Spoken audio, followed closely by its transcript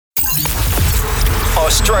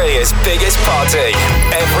Australia's biggest party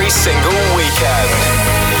every single weekend.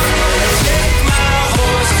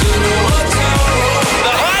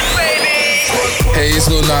 The Hype, baby! Hey, it's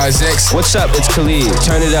Lil Nas X. What's up? It's Khalid.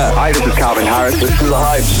 Turn it up. Hi, this is Calvin Harris. This is The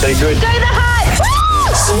Hype. Stay good. Go The Hype!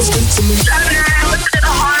 Sounds good to me.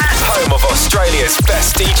 Home of Australia's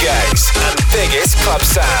best DJs and biggest club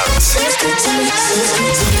sounds.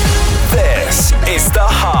 This is The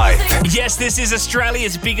Hype. Yes, this is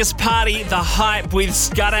Australia's biggest party, The Hype, with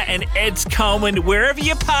Scudder and Ed Coleman. Wherever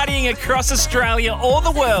you're partying across Australia or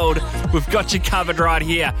the world, we've got you covered right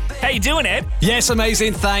here. How you doing, Ed? Yes,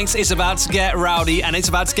 amazing, thanks. It's about to get rowdy and it's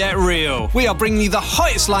about to get real. We are bringing you the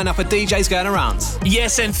hottest lineup of DJs going around.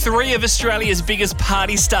 Yes, and 3 of Australia's biggest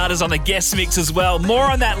party starters on the guest mix as well.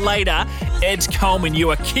 More on that later. Ed Coleman, you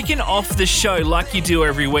are kicking off the show like you do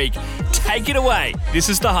every week. Take it away. This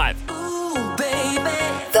is The Hype.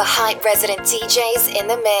 The Hype resident DJs in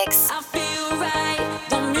the mix. I feel right.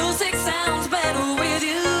 The music sounds better with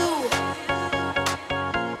you.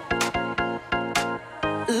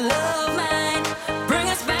 Love might bring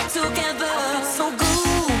us back together. So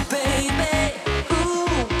good, baby. Ooh,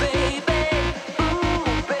 baby. Ooh,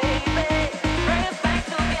 baby. Bring us back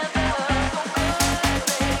together.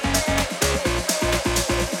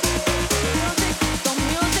 The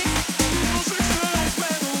music sounds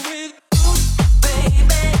better with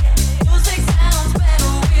baby. Music sounds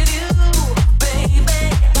better with you, baby.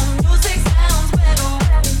 The music sounds better.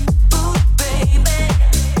 Ooh, baby.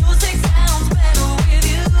 Music sounds better with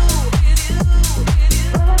you.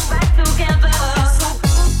 Back together. So,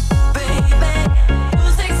 baby.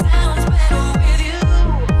 Music sounds better with you,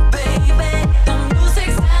 baby. The music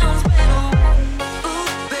sounds better. Ooh,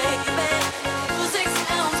 baby. Music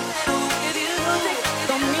sounds better with you.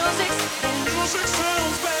 The music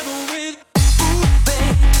sounds better with.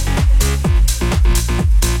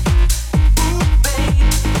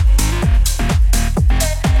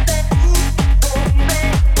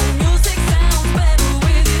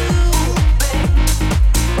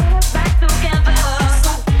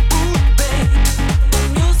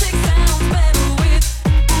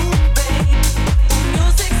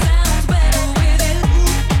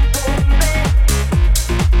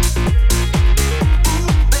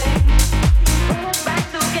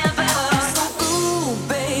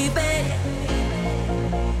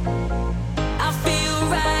 I feel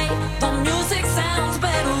right. The music sounds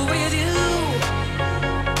better with you.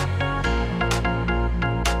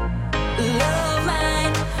 Love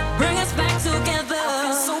might bring us back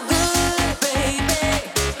together. So good, baby.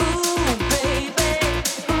 Ooh, baby.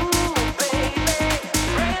 Ooh, baby.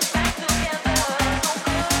 Bring us back together. So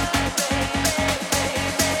good, baby.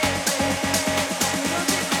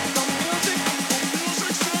 The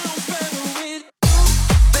music sounds better with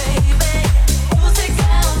baby. Music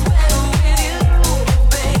sounds better with you,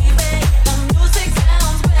 baby. The music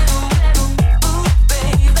sounds better. Ooh,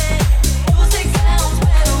 baby. Music sounds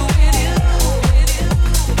better with you.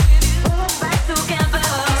 Back together.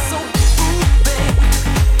 So, ooh, baby.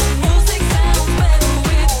 Music sounds better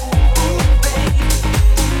with baby.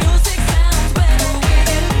 Music sounds better with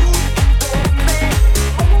you.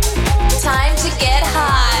 Time to get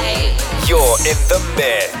high. You're in the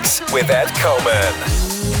mix with Ed Coleman.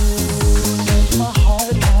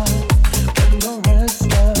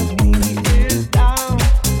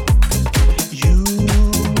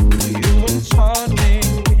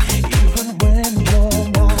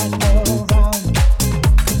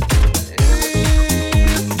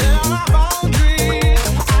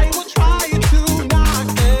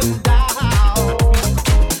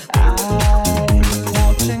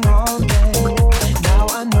 Now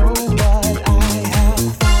I know what I have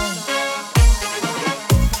found.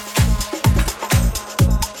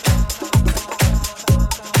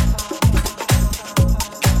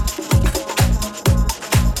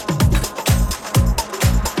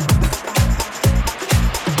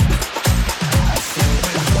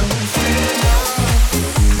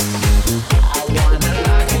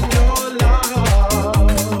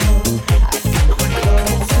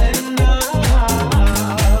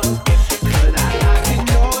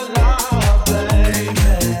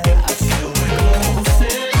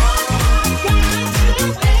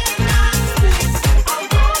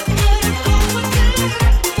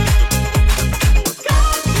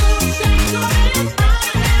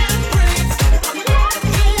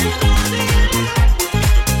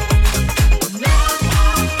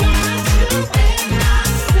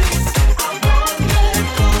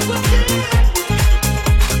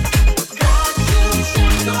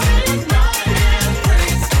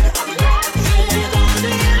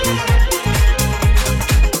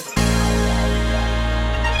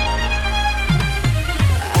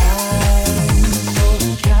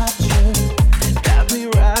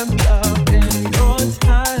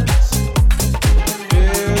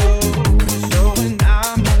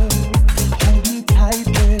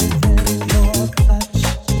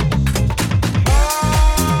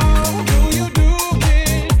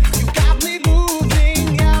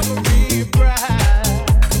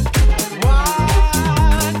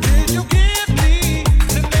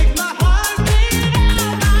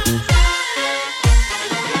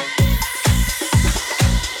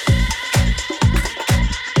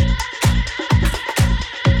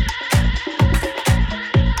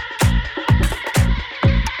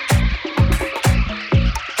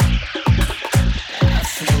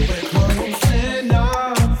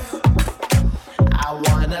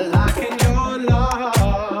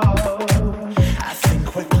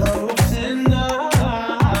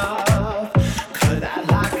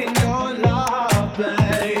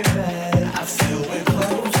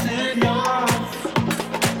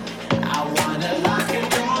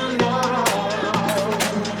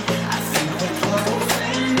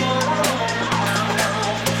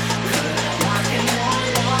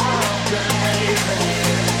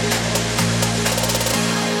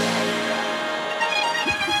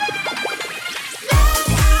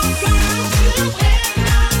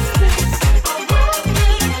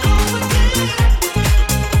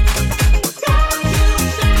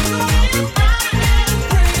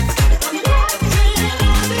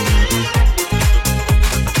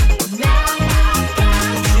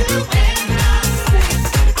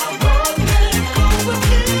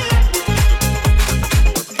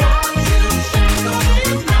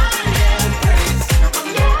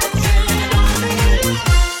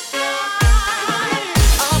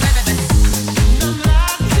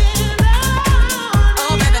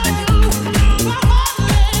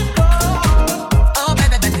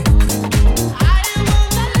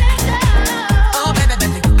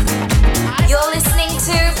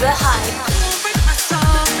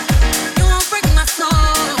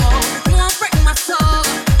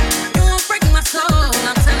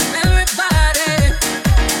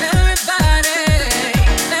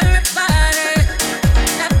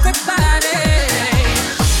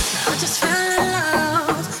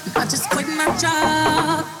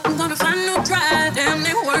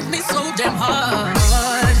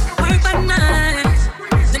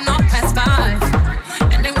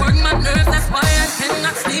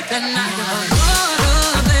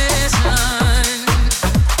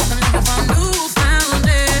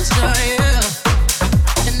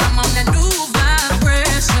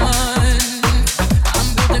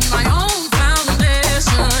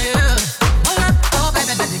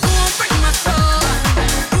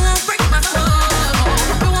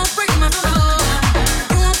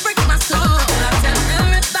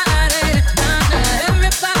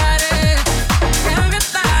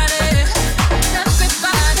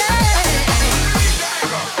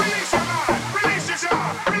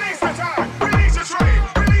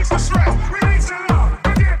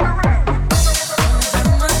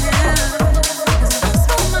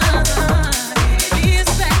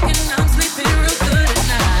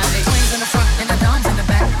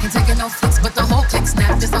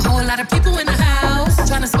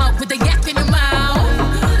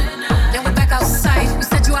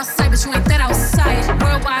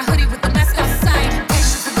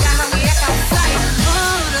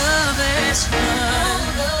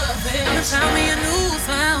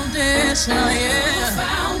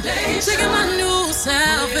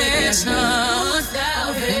 salvation.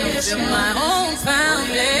 My own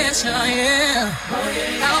foundation, yeah.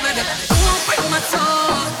 Oh, baby, you won't break my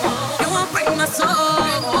soul. You won't break my soul.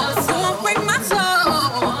 You won't break my soul.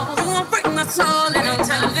 You won't break my soul. And I'm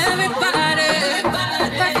telling everybody,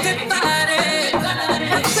 everybody, yeah.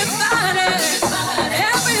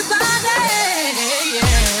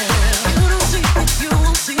 You don't think that you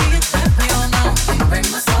won't see it, that we all know. You break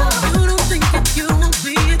my soul. You don't think that you won't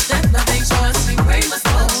see it, that nothing choice. You break my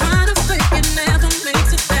soul. Trying to fake it never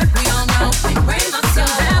makes it, that we all know. You break my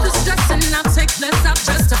soul. Never stressing, I'll take less, I'll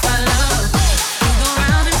justify love. We go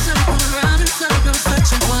round in circles,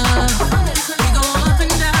 searching for love. We go up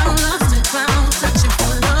and down, lost and found, searching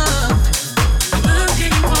for love.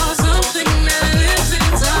 Looking for something that lives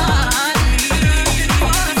inside me.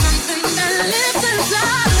 Something that lives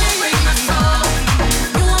inside me. Break my soul.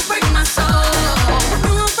 You won't break my soul.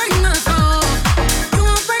 You won't break my soul. You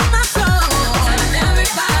won't break my soul. Telling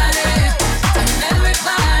everybody, telling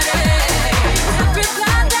everybody,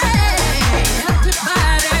 everybody,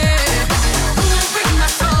 everybody. You won't break my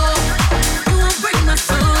soul. You won't break my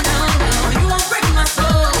soul. No, no, you won't break my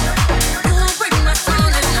soul. You won't break my soul.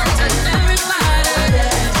 And I'm telling everybody,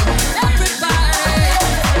 everybody,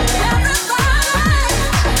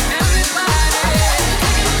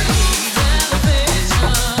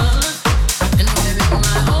 and I'm living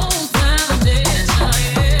my own foundation,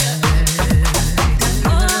 yeah.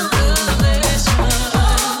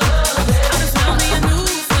 I just found me a new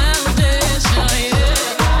foundation, yeah.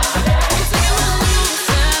 It's a new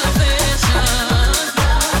salvation,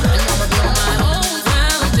 and I'ma build my own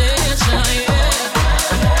foundation, yeah.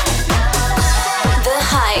 The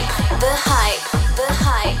hype, the hype, the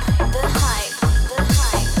hype, the hype, the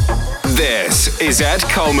hype. This is Ed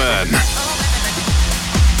Coleman.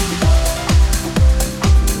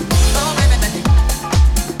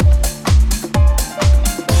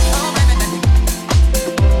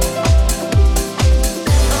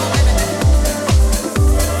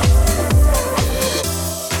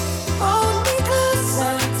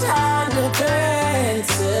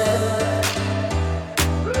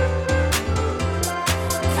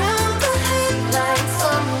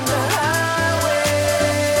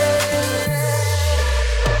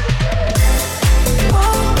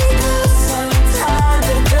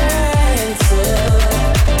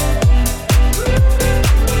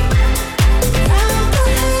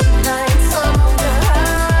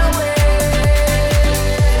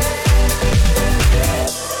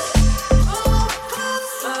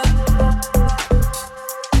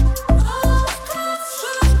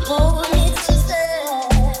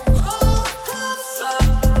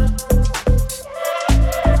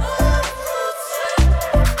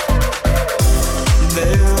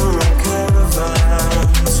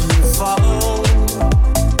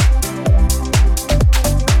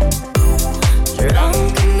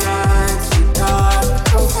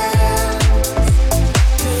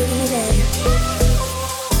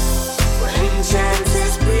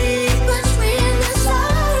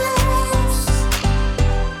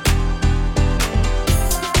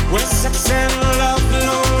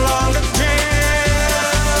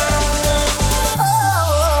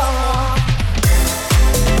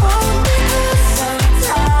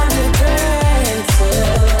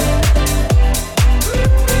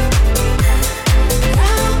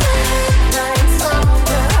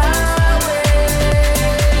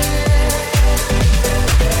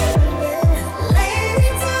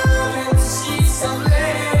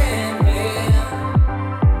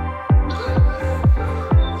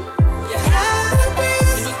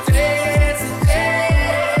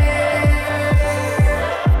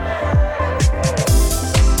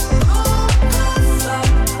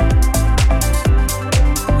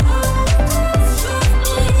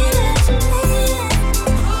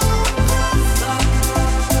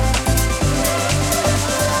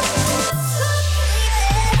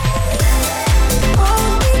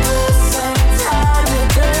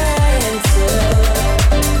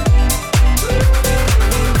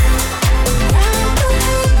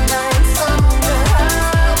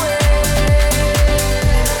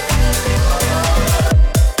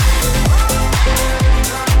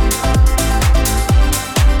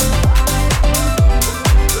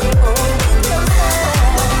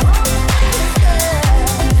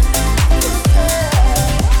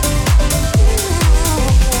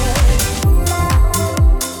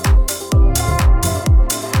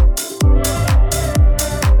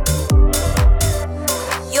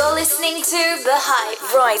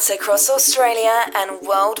 right across Australia and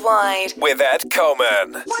worldwide. With Ed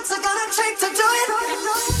Coleman. What's it gonna take to do it?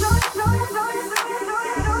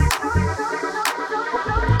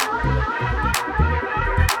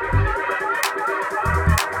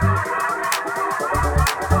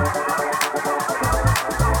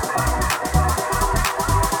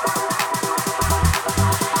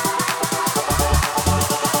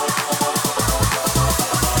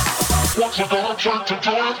 What's it gonna take to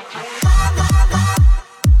do it?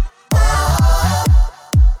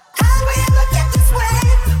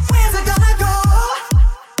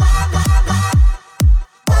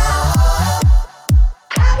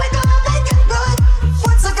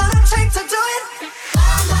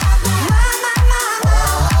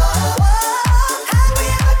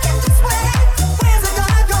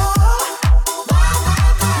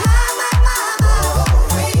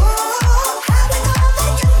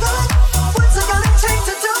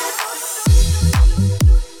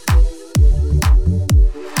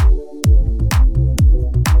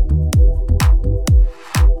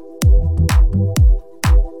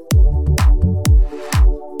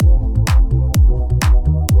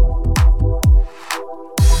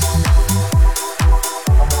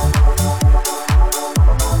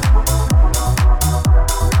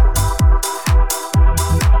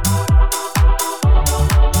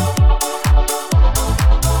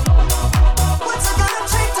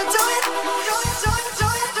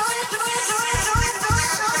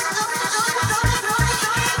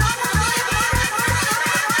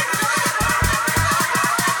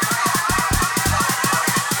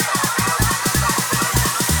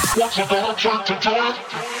 What's it gonna take to do it?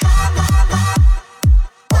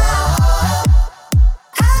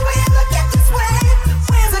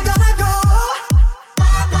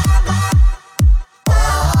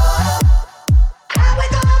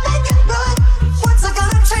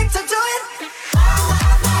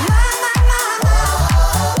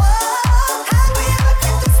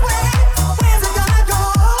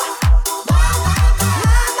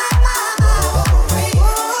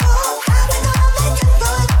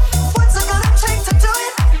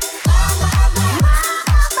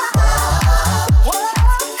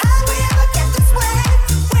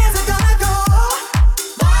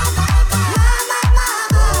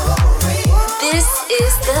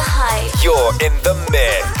 You're in the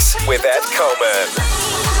mix with Ed Coleman.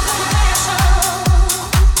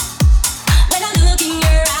 When I look in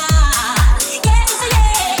your eyes, yes,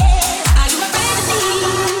 yes. Are you afraid to see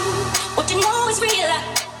what you know is real,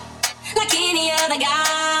 like any other guy?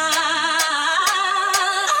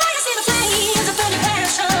 Oh, you see the flames of burning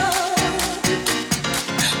passion.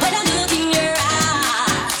 When I look in your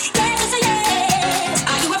eyes, yes, yes.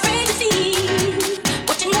 Are you afraid to see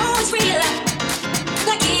what you know is real,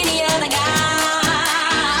 like any other guy?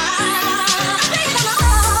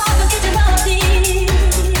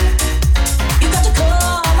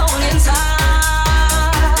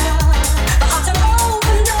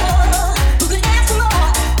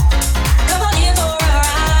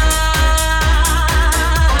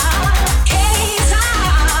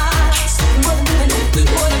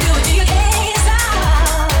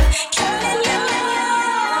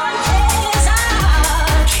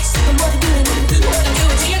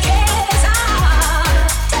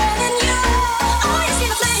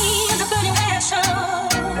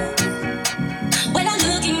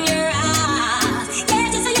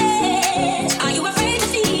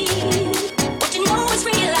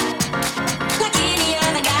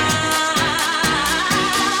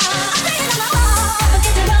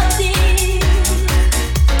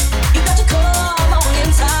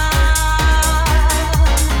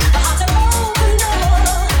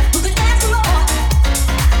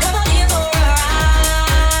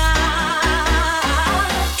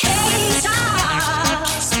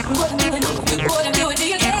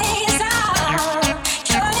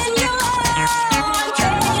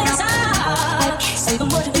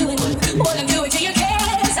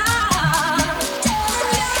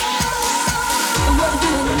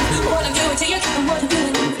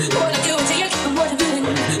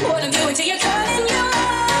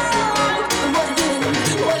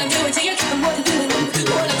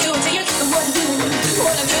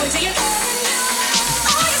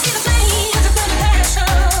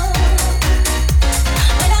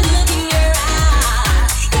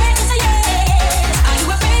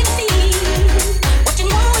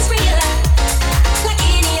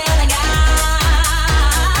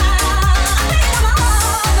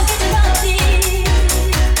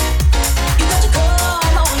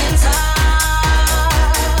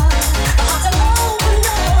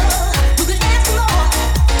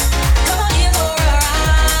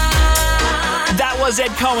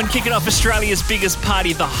 Ed Coleman kicking off Australia's biggest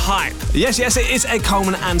party, The Hype. Yes, it is Ed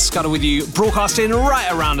Coleman and Scudder with you, broadcasting right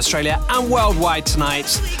around Australia and worldwide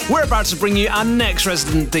tonight. We're about to bring you our next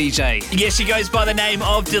resident DJ. Yes, she goes by the name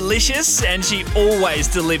of Delicious, and she always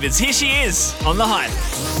delivers. Here she is on The Hype.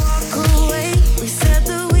 Walk away. We said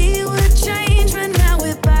that we would change, but now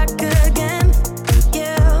we're back again.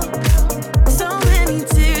 Yeah. So many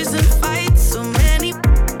tears and fights, so many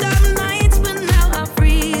dumb nights.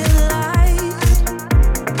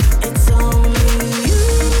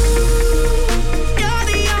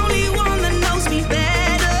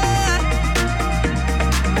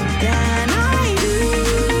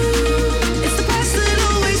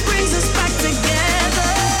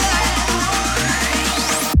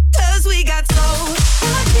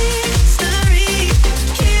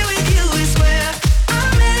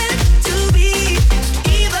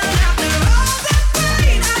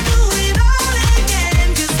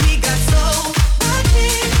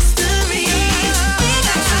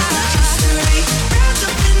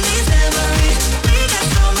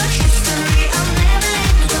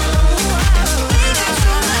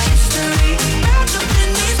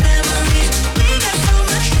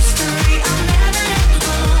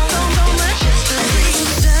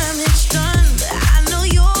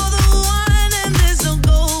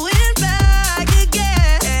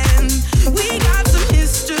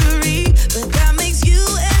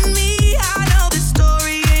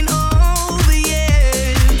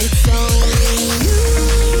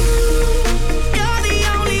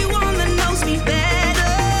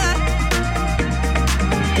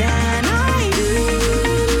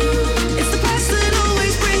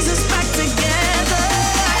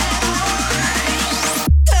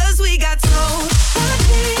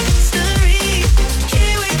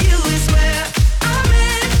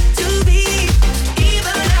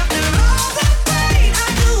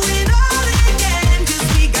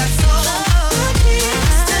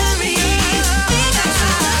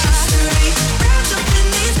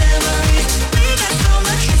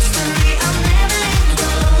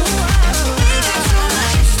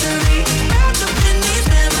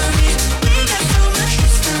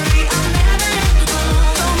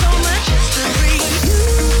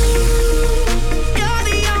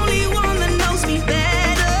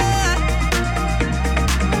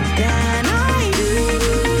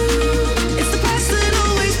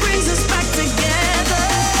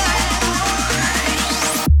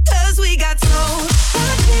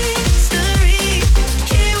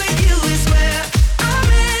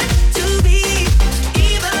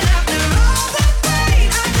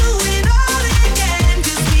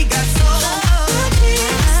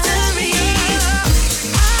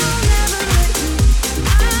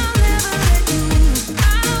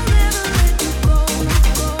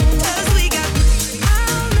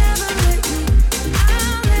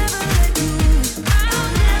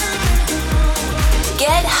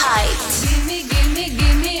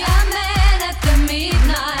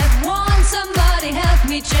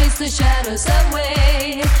 shadows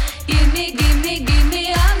away. Give me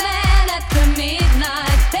a man after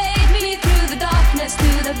midnight. Take me through the darkness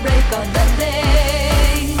to the break of the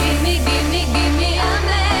day. Give me a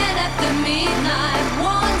man after midnight.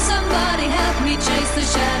 Won't somebody help me chase the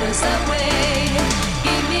shadows away?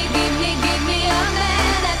 Give me a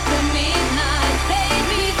man after midnight. Take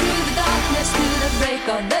me through the darkness to the break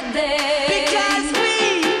of the day. Because we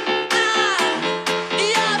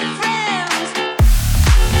are your friends.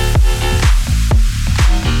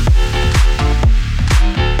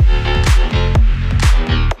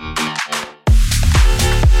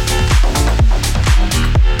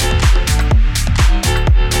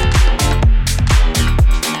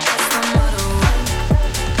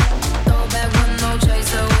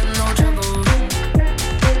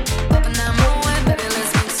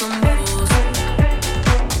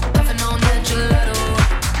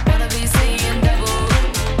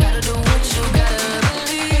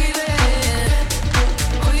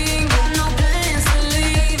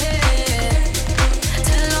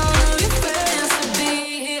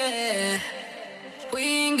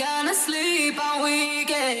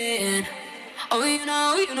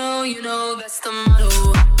 You know that's the motto.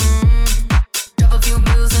 Drop a few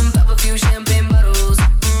bills and pop a few champagne bottles.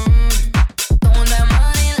 Throwing that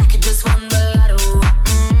money like it just won the lotto.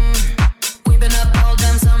 We've been up all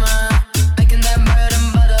damn summer, making that bread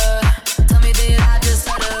and butter. Tell me, did I just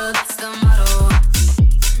stutter? That's the motto.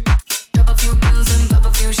 Drop a few bills and pop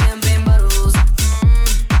a few champagne bottles.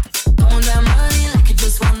 Throwing that money like it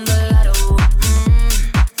just won the lotto.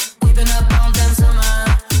 We've been up all damn summer,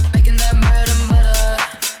 making that bread and butter.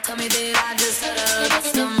 Tell me, did I just stutter?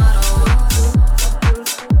 That's the motto.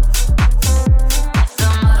 That's the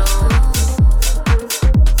motto.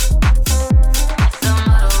 That's the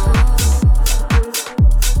motto.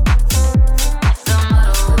 That's the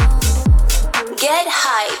motto. Get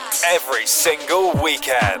hyped. Every single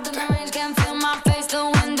weekend. The range can feel my face, the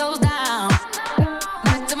windows down.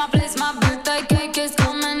 Back to my place, my birthday cake is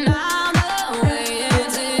coming out. The way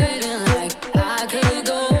it's hitting like I could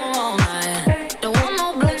go all night. Don't want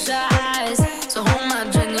no bloodshot eyes, so hold my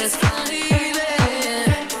drink, let's leave it.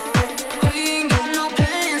 We ain't got no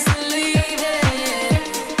plans to leave it.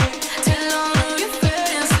 Tell all of your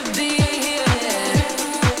friends to be here.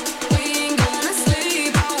 We ain't gonna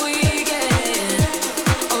sleep all weekend.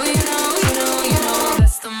 Oh, you know,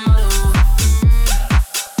 that's the motto.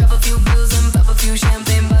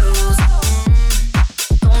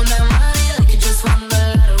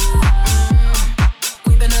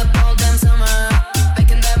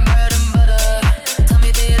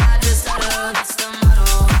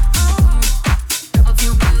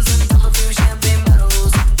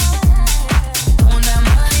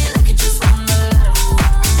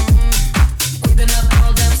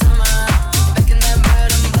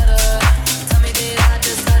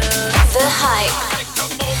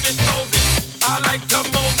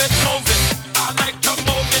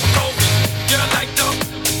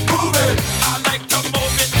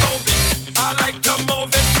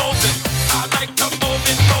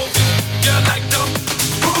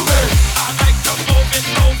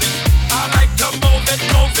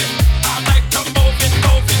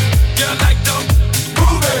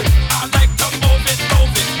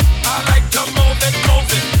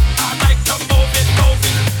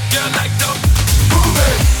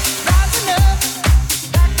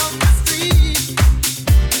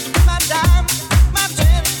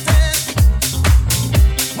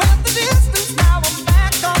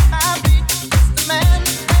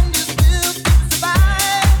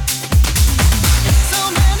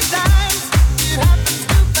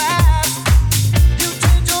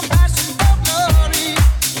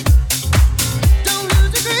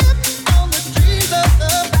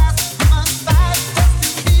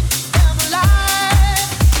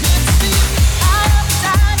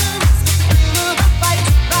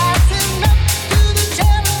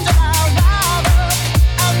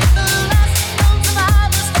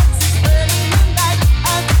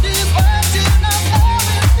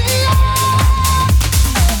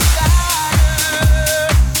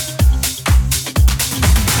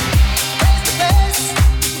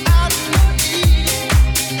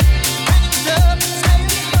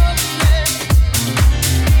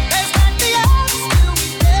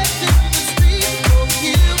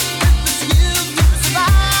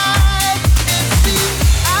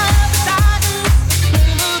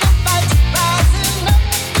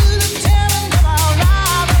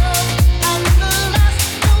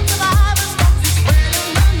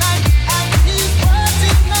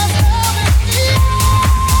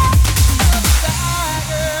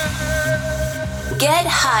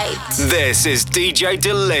 This is DJ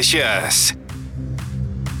Delicious.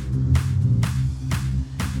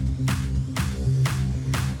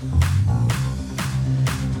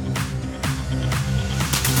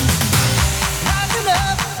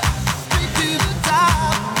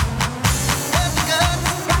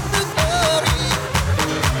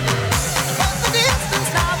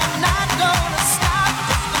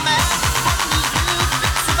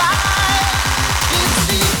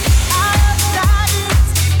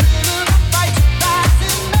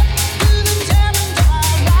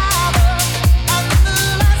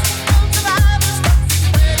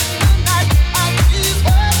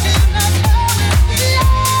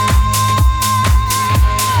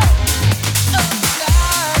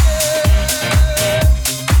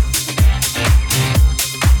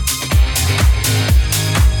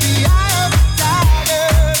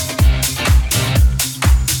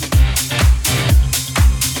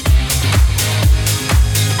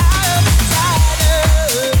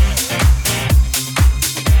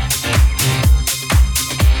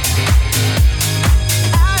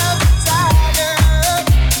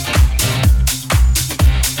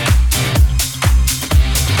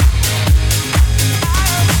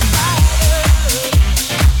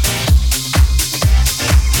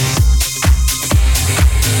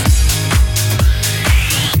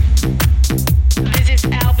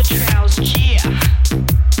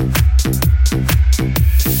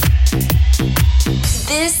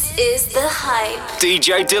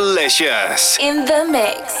 DJ Delicious in the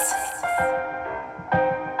mix.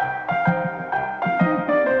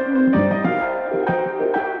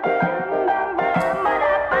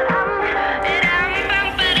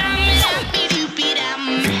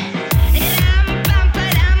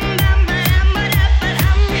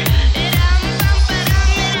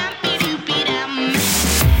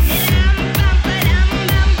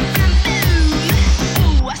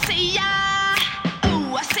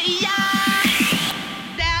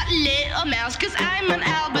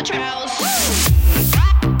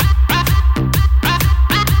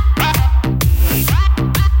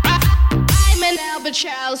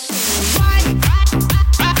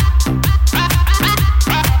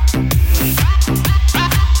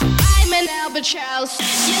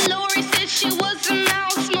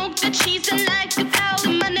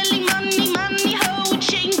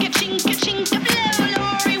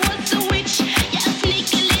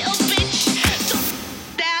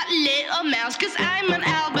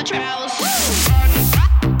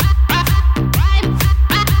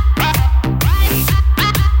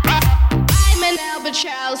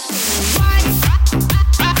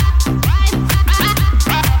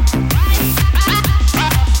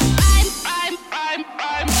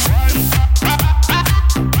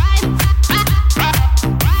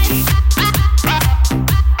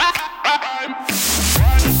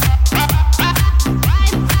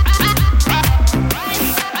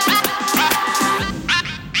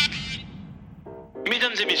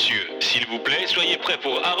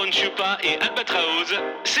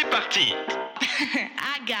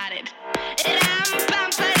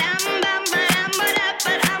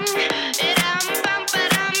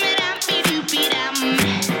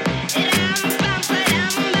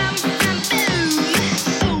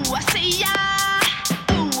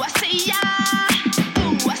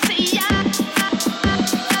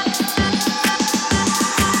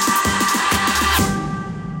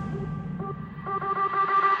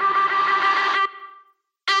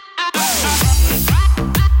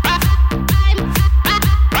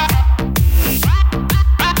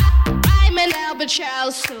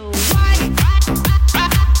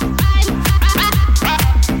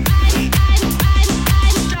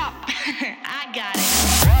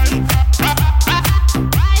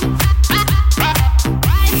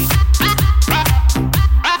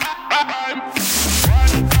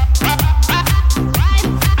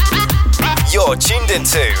 You're tuned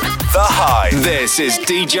into The Hype. This is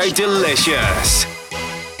DJ Delicious.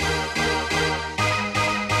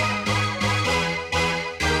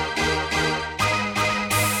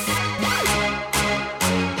 Dance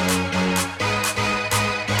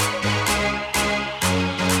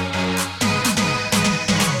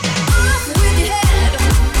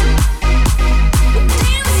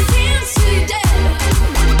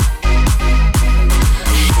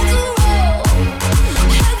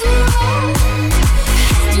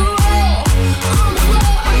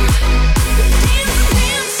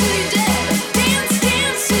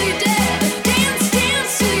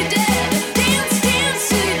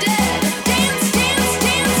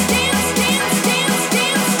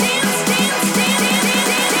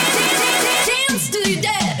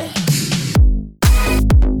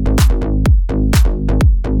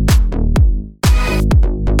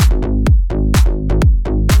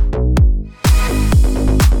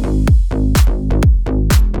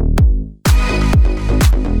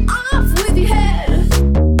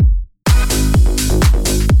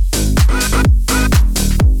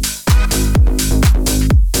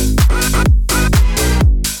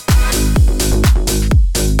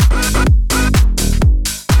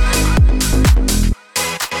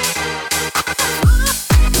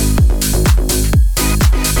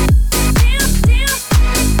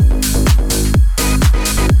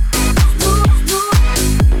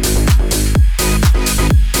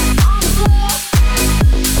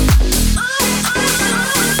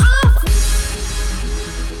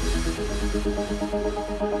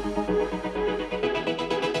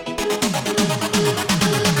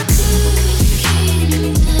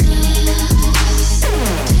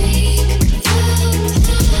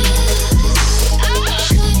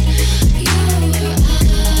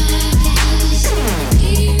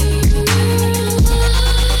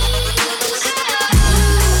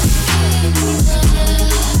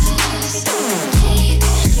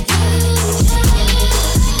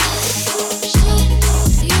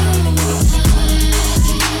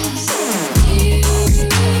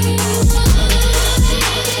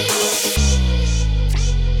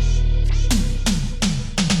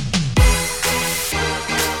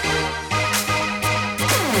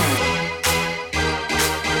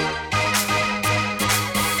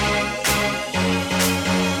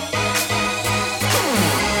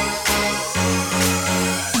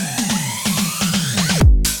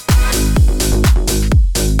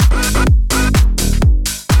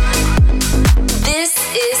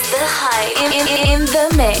In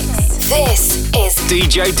the mix. This is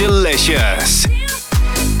DJ Delicious.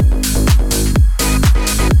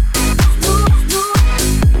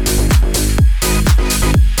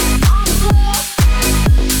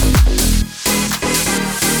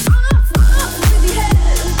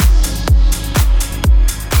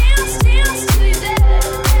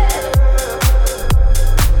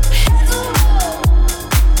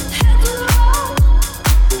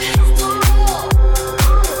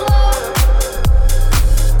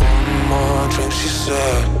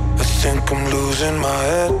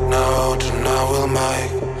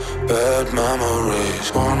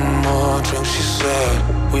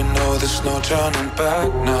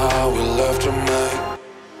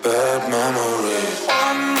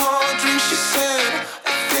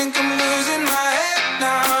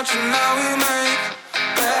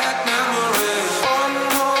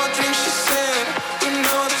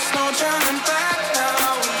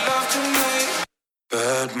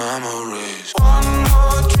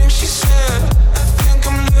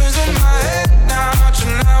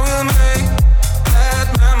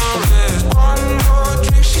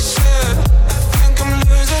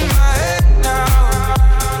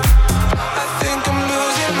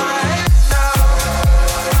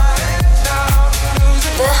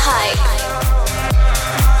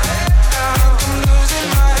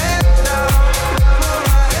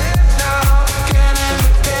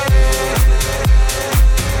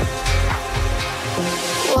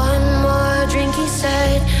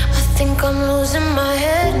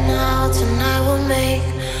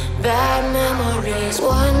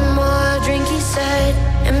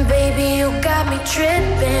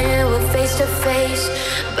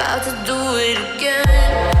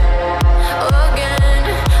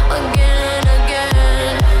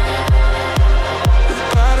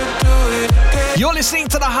 You're listening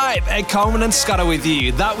to The Hype. Ed Coleman and Scudder with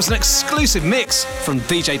you. That was an exclusive mix from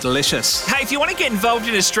DJ Delicious. Hey, if you want to get involved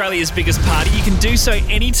in Australia's biggest party, you can do so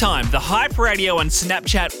anytime. The Hype Radio on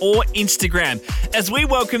Snapchat or Instagram, as we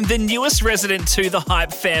welcome the newest resident to the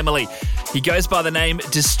Hype family. He goes by the name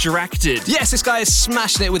Distracted. Yes, this guy is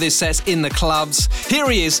smashing it with his sets in the clubs. Here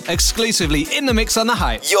he is, exclusively in the mix on The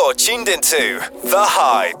Hype. You're tuned into The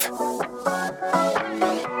Hype.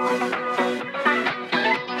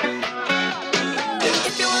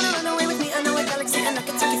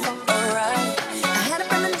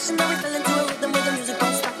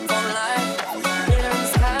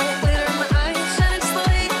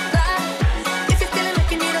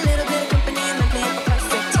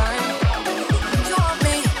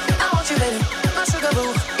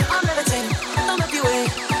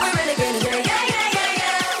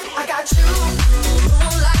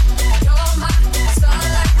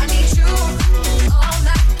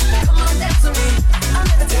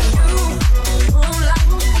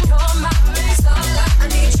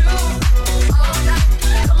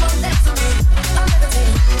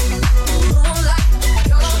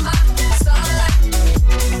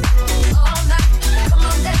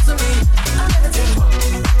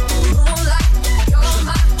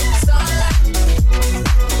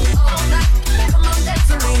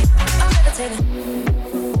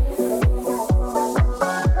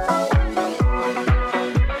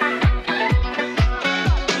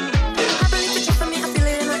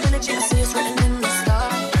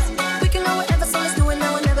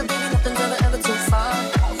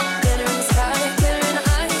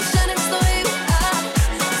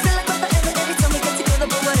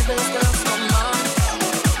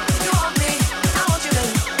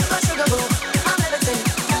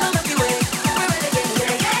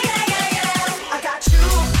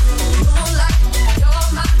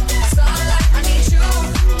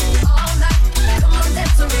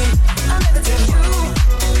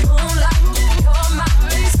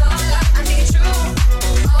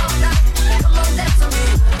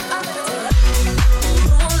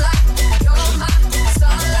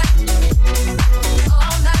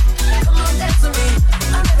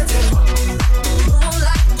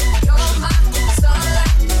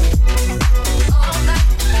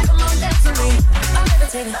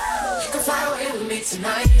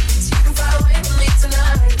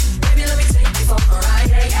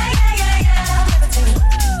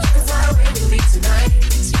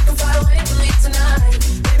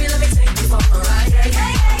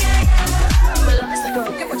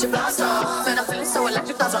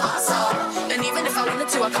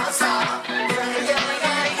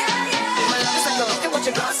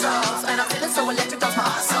 electric, that's my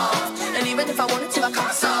ass off. And even if I wanted to, I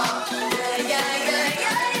can't stop.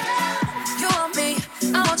 You want me,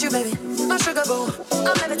 I want you, baby. My sugar boo,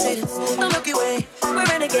 I'm levitating. The Milky Way, we're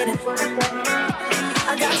renegading.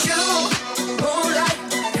 I got you, moonlight,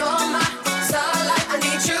 you're my starlight. I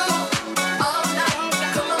need you all night.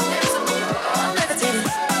 Come on, dance with me, I'm levitating.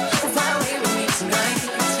 You can fly away with me tonight.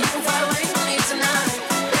 You can fly away with me tonight.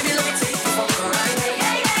 Baby, let me take you for a ride.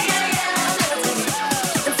 I'm levitating.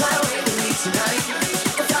 You can fly away with me tonight. You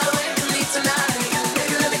can fly away with me tonight.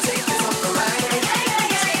 Baby, let me take you for a ride.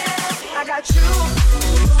 I got you,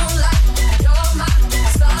 moonlight, you're my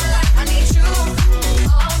starlight. I need you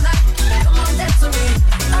all night. Come on, dance with me.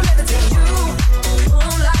 I'm levitating. You,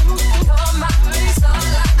 moonlight, you're my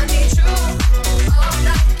starlight. I need you all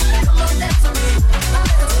night. Come on, dance with me. I'm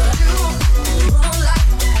levitating. You, moonlight,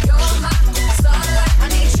 you're my starlight. I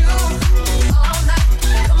need you all night.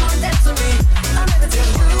 Come on, dance with me. I'm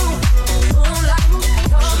levitating. You, moonlight,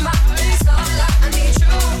 you're my starlight. I need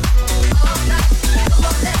you all night. Come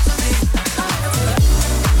on, dance with me.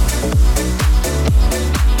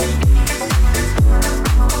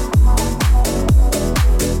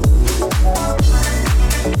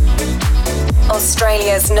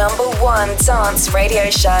 Australia's #1 dance radio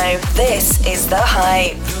show. This is The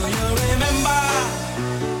Hype. Do you remember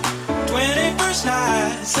 21st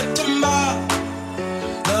night, September?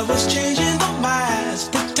 Love was changing the minds,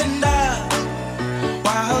 pretenders,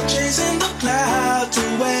 while chasing the clouds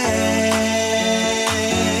away.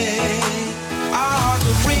 Our hearts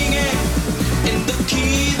were ringing in the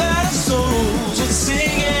key that our souls were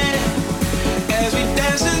singing as we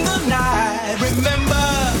danced in the night. Remember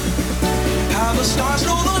how the stars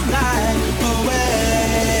stole the night away.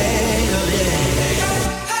 Oh, yeah.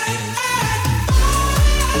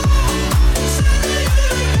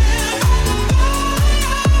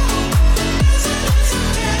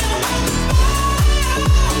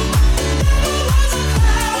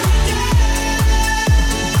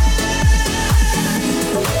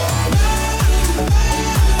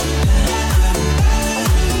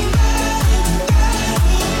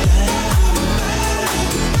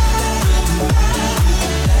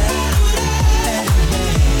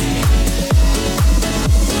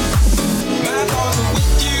 My thoughts are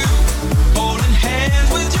with you, holding hands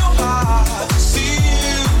with your heart to see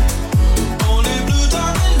you. Only blue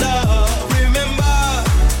talking love. Remember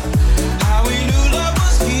how we knew love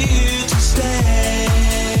was here to stay.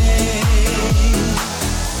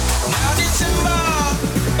 Now December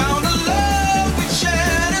found a love we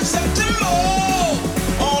shared in September.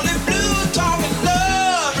 Only blue talking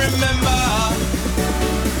love. Remember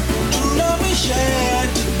true love we shared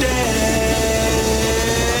today.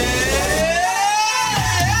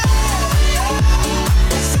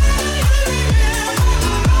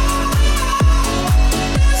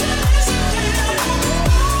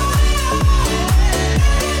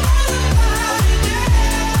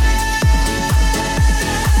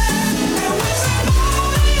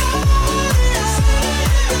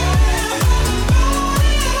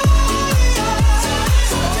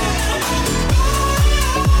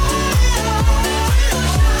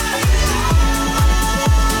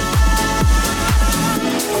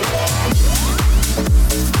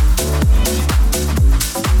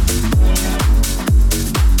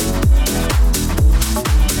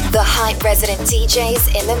 The Hype resident DJs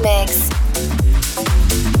in the mix.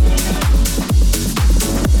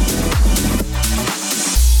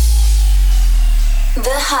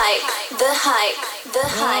 The Hype, The Hype, The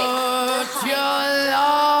Hype. Put your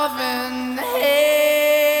loving hand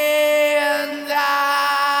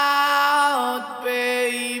out,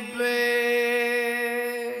 baby.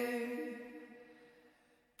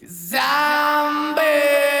 'Cause I'm begging.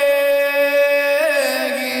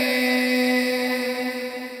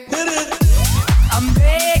 I'm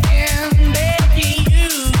begging, begging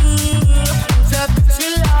you to put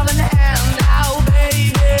your loving hand out,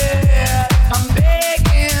 baby. I'm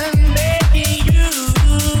begging, begging you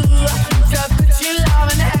to put your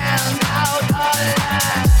loving hand out all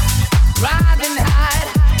night. Riding high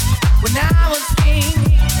when I was king,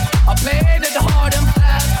 I played it hard and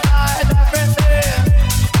fast, tried everything.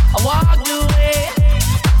 I walked away,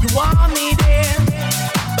 you want me there,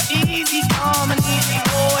 but easy come and easy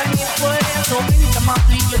go, and it's whatever. So anytime I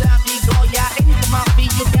see you, let me go. Yeah, anytime I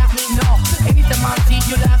feel you, got me know. Anytime I see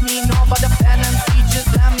you, let me know. But the plan and see, just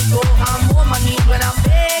let me go. I'm on my knees when I'm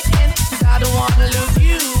begging, 'cause I don't wanna lose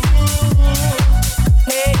you.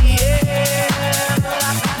 Hey, yeah,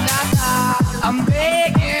 I'm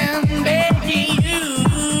begging, begging you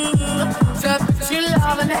to put your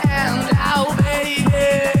loving hand out, baby.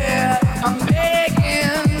 I'm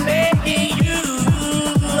begging, begging you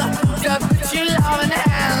to put your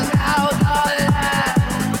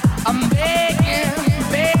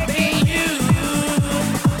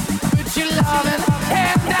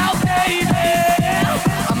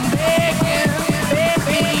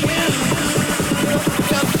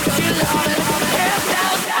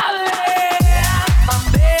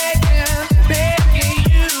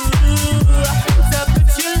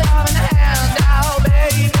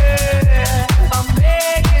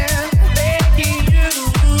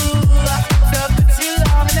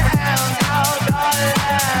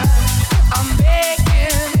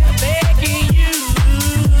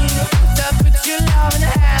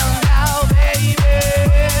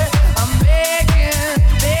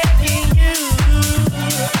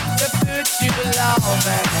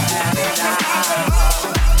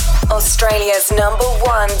Australia's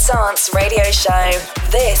 #1 dance radio show.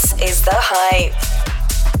 This is The Hype.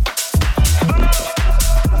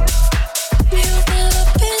 You've never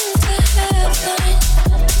been to heaven,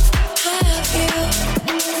 have you?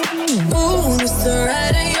 Ooh, it's the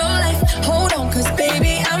ride of your life. Hold on, 'cause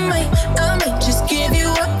baby, I might just give you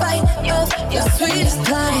a bite of your sweetest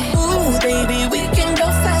pie. Ooh, baby, we can go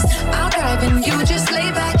fast. I'll drive and you just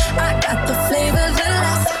lay back. I got the flavor, the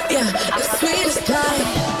last, yeah, the sweetest pie.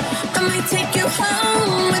 I might take you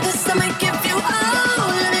home with us. I might give you all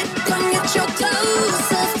of it. Come get your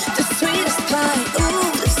dose of the sweetest pie. Ooh,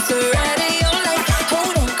 it's the ride of your life.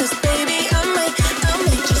 Hold on, 'cause baby, I might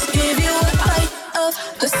just give you a bite of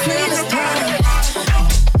the sweetest pie.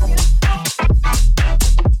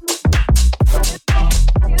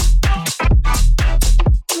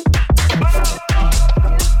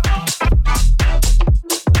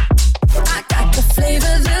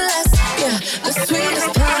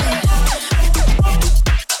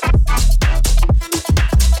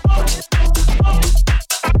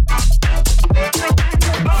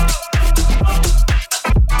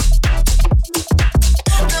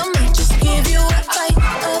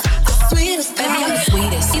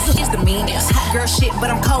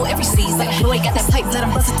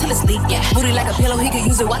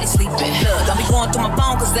 While he's sleeping. Look, don't be going through my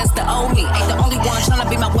phone, 'cause that's the old me. Ain't the only one tryna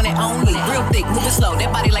be my one and only. Real thick, moving slow,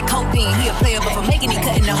 that body like cocaine. He a player, but for making it,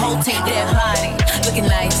 cutting the whole team. That body, looking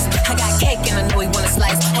nice. I got cake and I know he wanna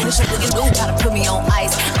slice. I wish I could do how to put me on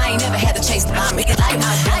ice. I ain't never had to chase the bomb, make it like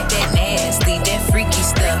I like that nasty, that freaky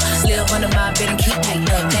stuff. Live under my bed and keep me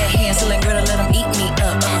up. That hand still ain't girl, let him eat me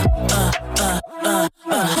up.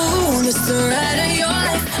 Ooh, it's the ride of your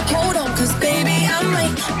life. Hold on, 'cause baby, I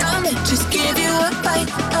might just give you a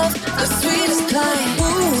bite of the sweetest pie.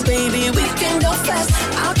 Ooh, baby, we can go fast.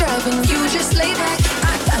 I'll drive and you just lay back.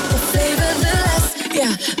 I got the flavor, the last,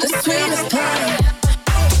 yeah, the sweetest pie.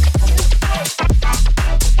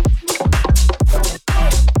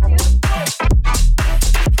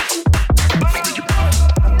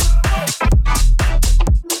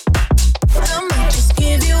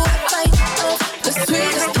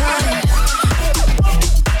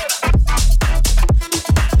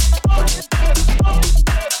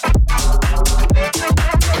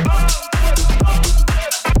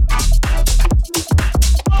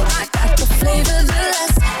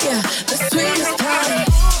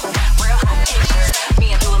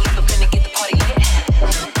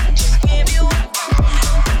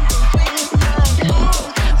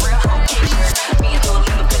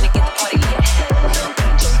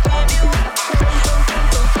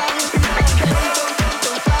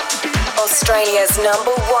 Australia's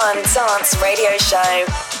 #1 dance radio show.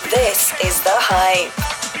 This is The Hype.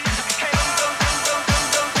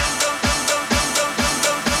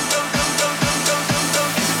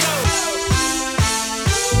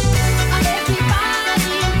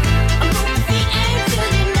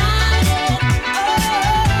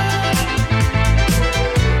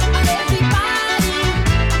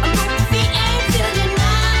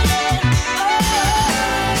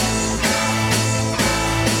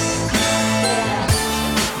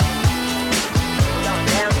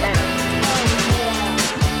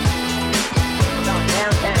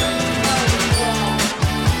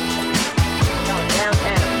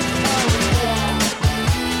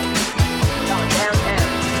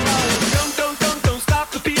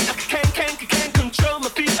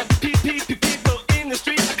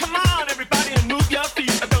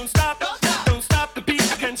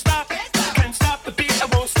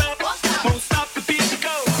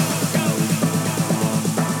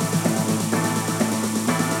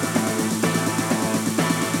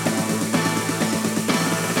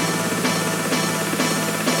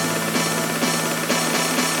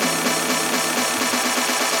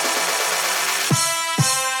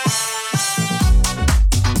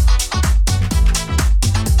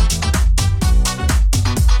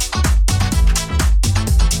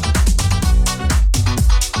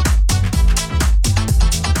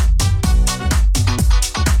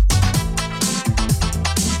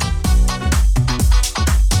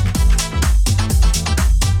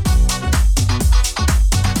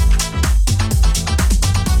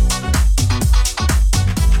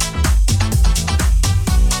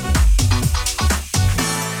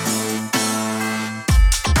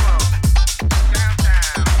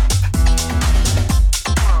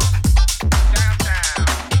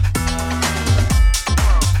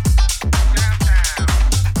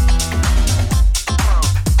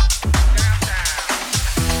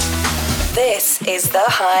 This is The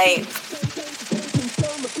Hype.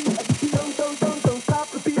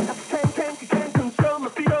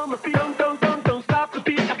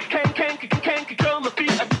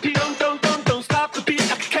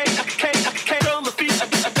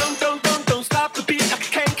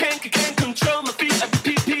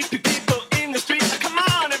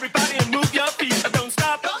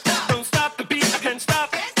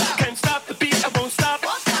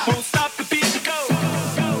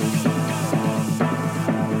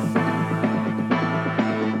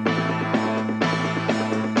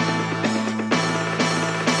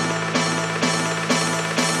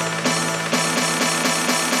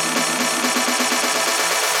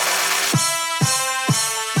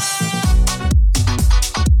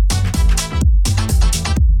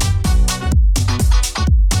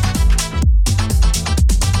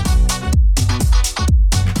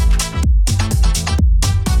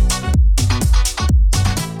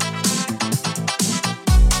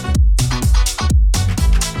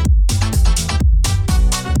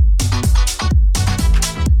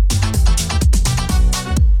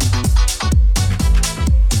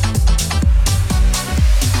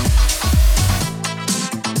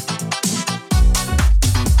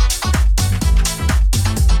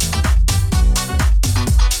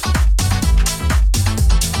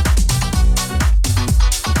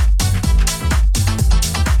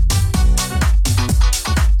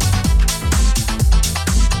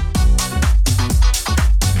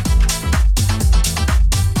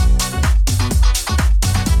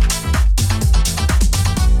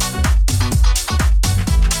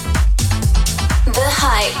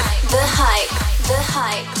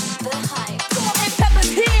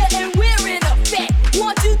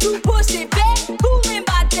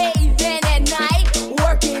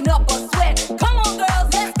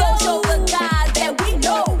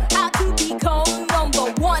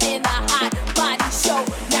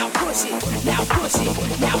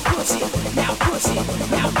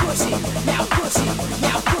 Salt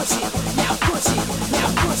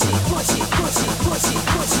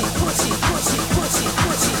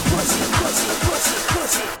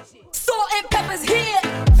and pepper's here.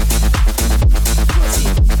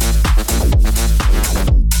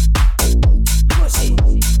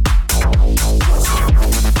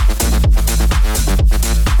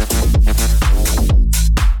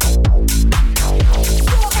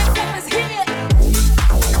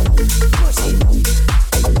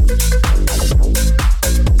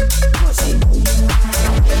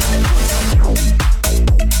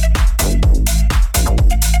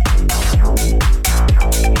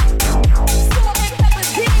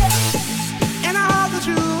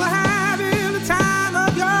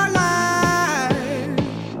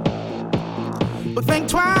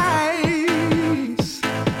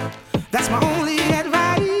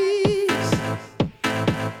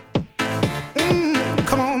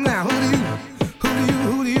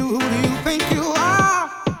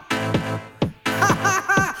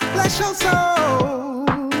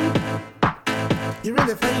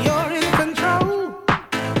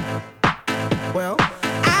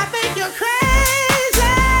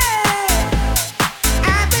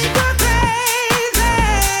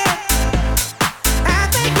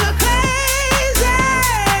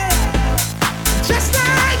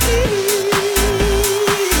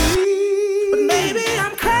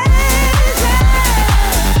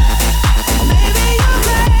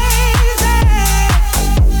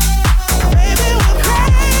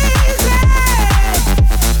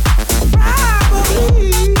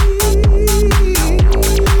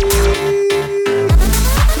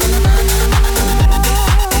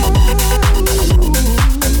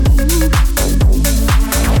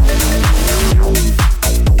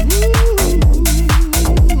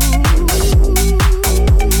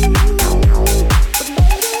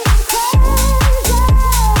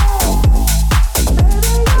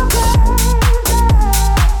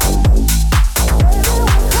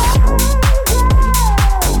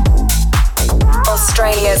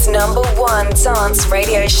 Dance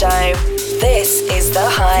radio show. This is The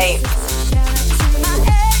Hype.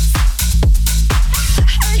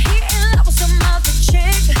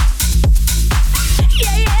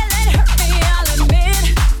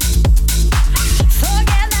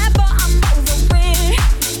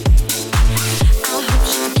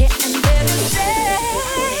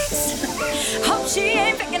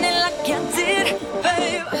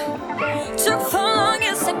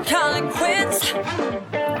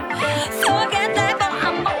 Forget that, but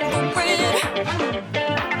I'm over it.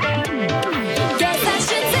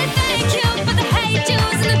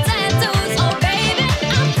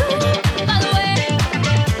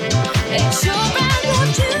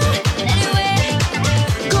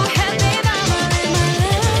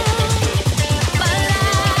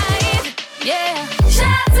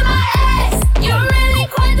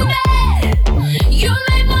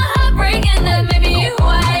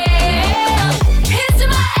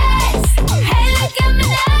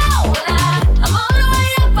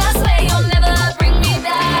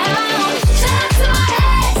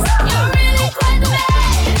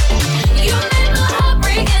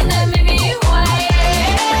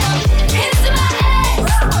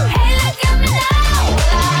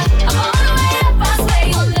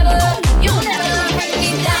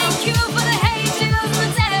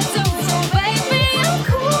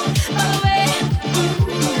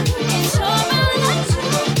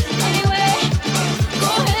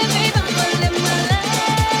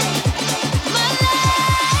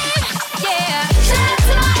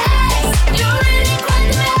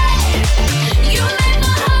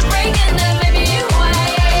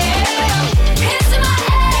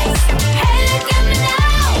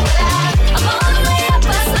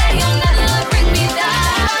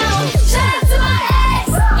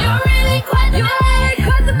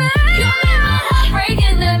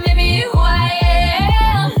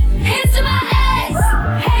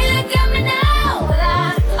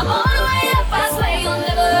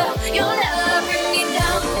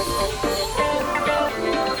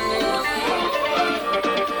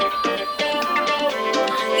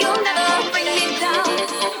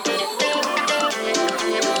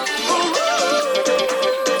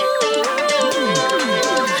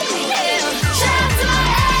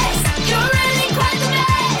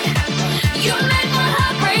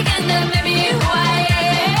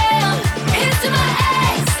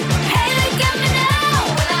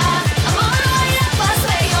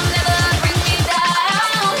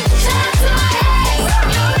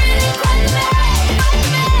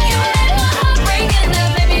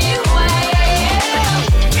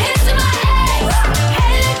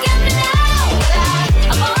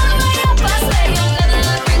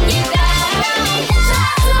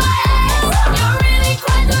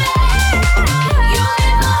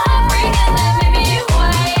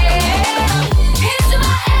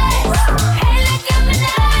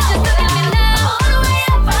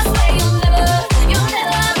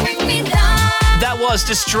 was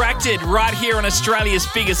Distracted right here on Australia's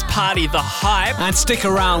biggest party, The Hype. And stick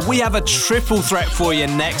around, we have a triple threat for you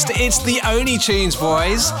next. It's the ONLYTUNES,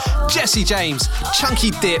 boys. Jesse James,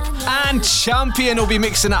 Chunky Dip, and Champion will be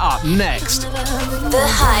mixing it up next. The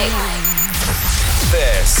Hype.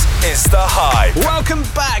 This is The Hype. Welcome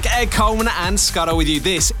back, Ed Coleman and Scudder with you.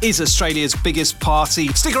 This is Australia's biggest party.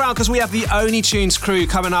 Stick around because we have the ONLYTUNES crew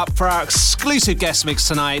coming up for our exclusive guest mix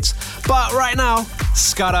tonight. But right now,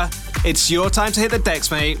 Scudder, it's your time to hit the decks,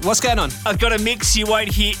 mate. What's going on? I've got a mix you won't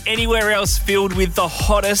hear anywhere else, filled with the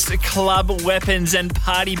hottest club weapons and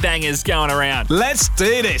party bangers going around. Let's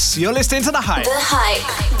do this. You're listening to The Hype. The Hype.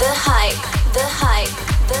 The Hype. The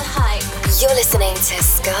Hype. The Hype. You're listening to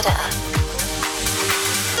Scudder.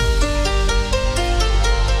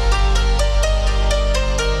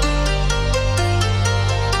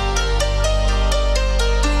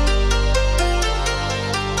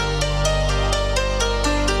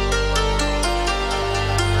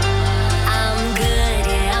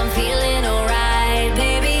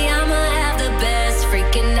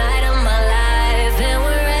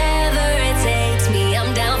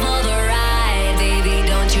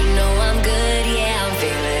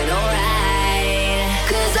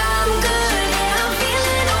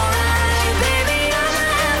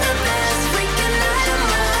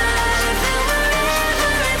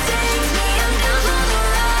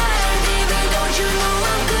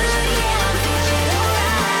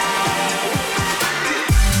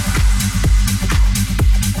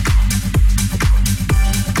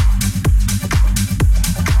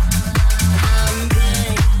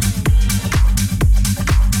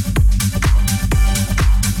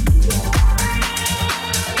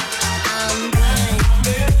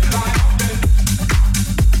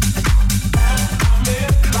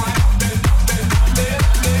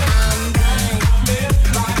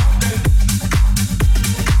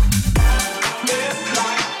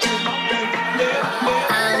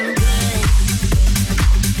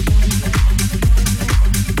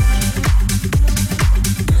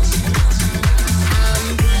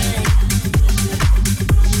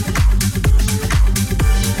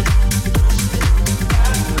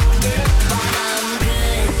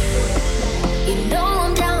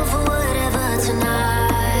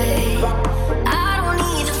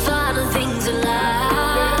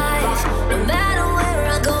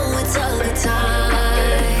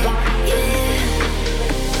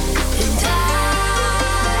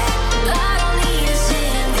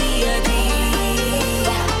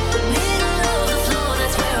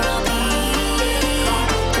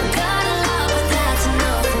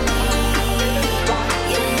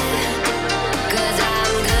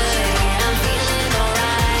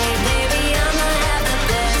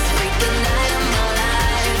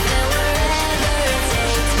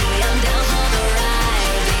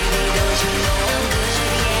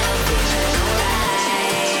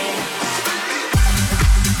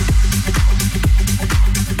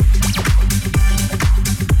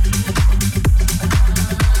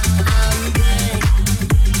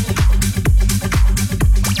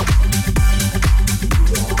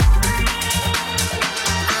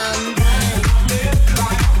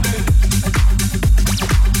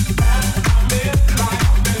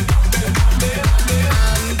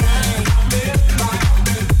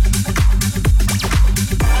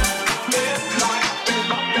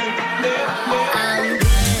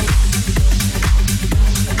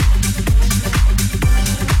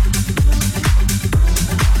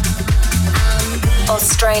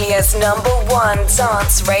 Australia's #1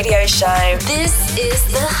 dance radio show. This is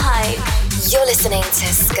The Hype. You're listening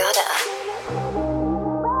to Scudder.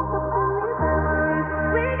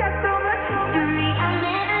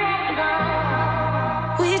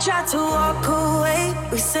 We tried to walk away.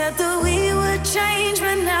 We said that we would change,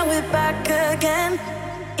 but now we're back again.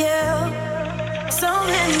 Yeah. So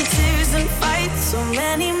many tears and fights, so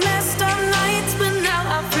many messed up nights, but now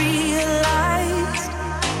I've realized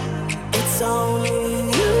it's only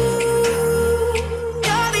you.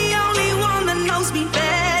 You're the only one that knows me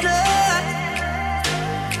better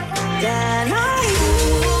than I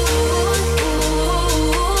do.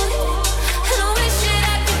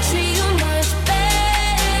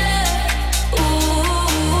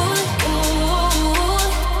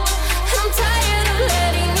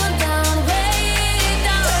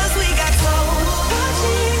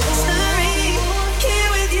 Here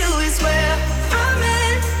with you is where I'm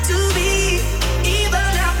meant to be.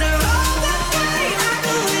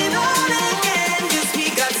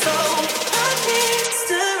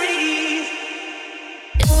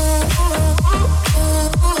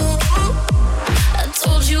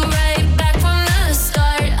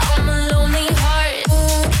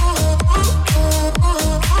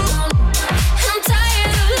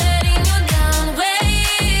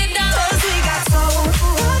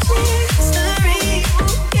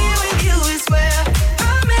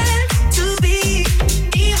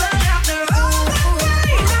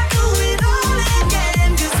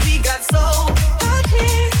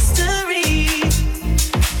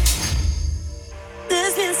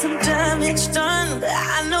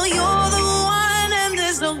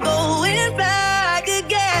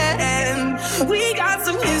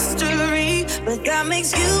 that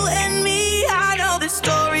makes you and me. I know this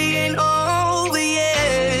story ain't over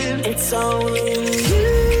yet. It's only you.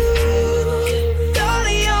 You're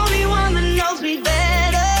the only one that knows me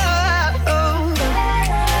better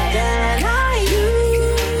than I do.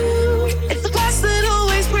 It's the past that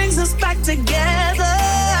always brings us back together.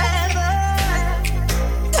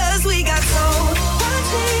 'Cause we got so much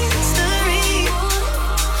history.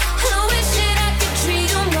 I wish that I could treat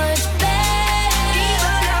you much better.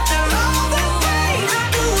 Even after all the pain, I'd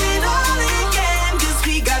do it all again. 'Cause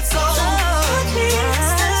we got so much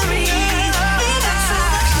history. We got so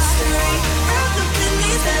much history. Wrapped up in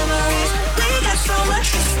these memories. We got so much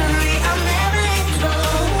history. I'll never let go.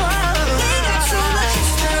 We got so much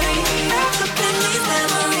history. Wrapped up in these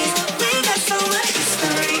memories. We got so much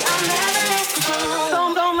history. I'll never let go. So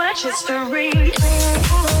much history.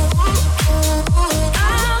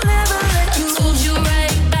 I'll never let you go. Told you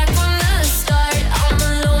right back from the start, I'm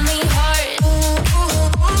a lonely heart.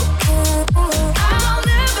 I'll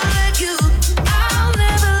never let you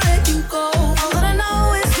go. All that I know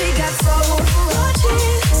is we got so much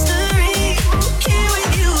history. Here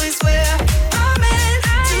with you is where I'm meant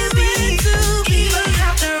to be. Even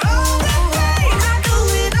after all the pain, I'll do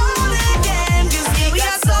it all again. 'Cause we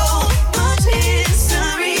got so much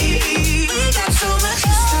history. We got so much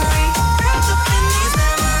history. Wrapped up in these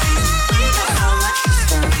memories. We got so much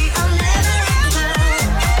history. I'll never let go.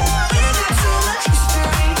 We got so much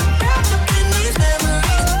history. Wrapped up in these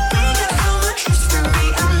memories. We got so much history.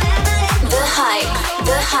 I'll never let go. The hype,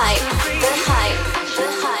 the hype, the hype, the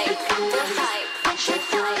hype, the hype, the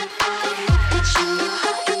hype.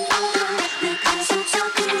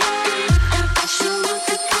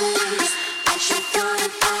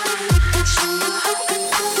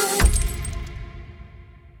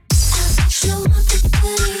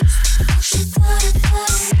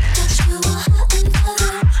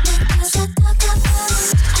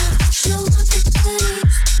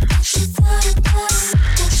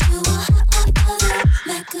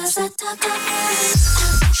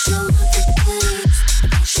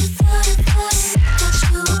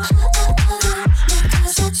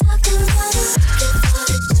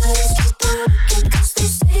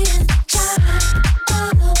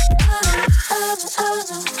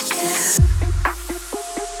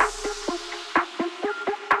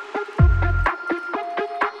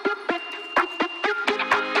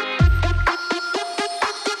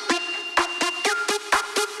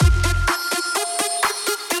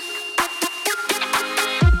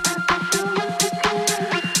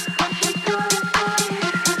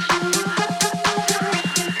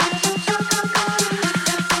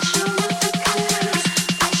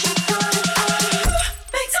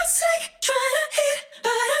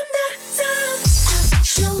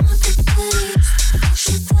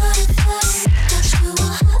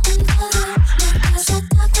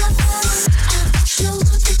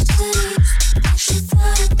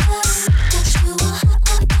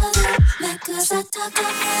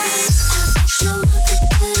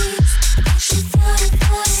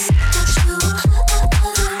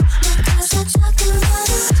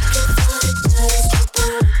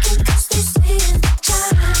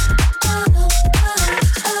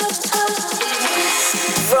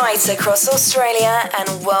 Right across Australia and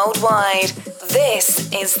worldwide,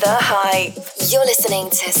 this is The Hype. You're listening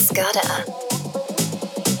to Scudder.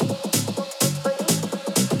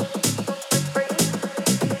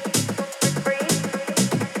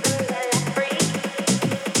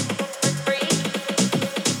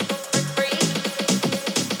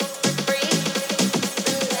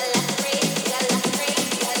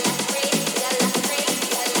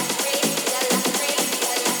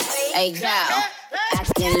 Hey girl, I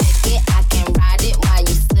can lick it, I can ride it while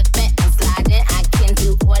you slipping and sliding. I can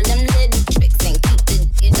do all them little tricks and keep the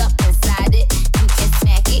dick up inside it. You can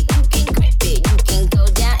smack it, you can grip it, you can go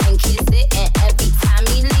down and kiss it. And every time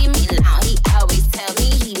he leave me alone, he always tell me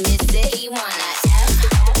he miss it. He wanna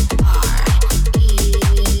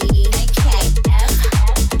F-R-E-A-K,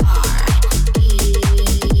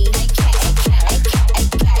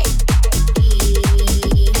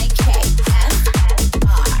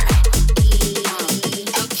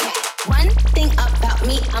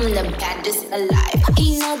 I'm the baddest alive.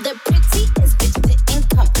 You know the prettiest bitch didn't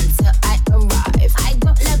come until I arrive. I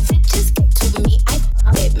don't let bitches get to me. I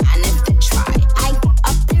it man if they try. I got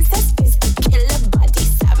a princess face, a killer body,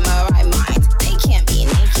 samurai mind. They can't be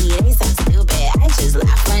Nikki, they so stupid. I just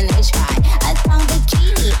laugh when they try. A thong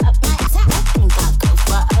bikini up my top. I think I'll go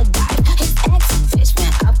for a dive. His ex bitch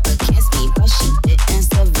went up against me, but she didn't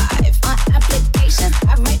survive. On applications,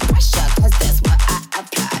 I write pressure, cause that's what I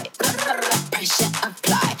apply. Pressure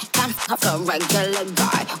apply. I'm a regular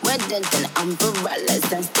guy with harder than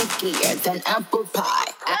umbrellas and stickier than apple pie.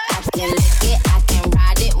 I can lick it, I can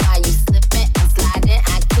ride it while you slipping and sliding.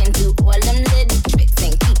 I can do all them little tricks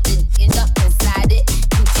and keep the dick up inside it.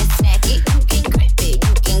 You can smack it, you can grip it,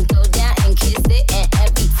 you can go down and kiss it. And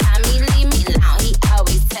every time he leave me alone, he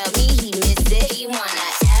always tell me he miss it. He wanna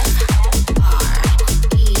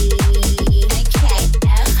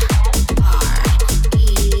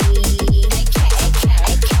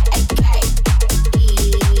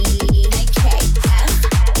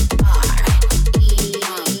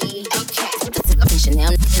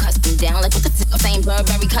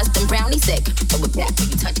Burberry custom brownie sick. Throw it back when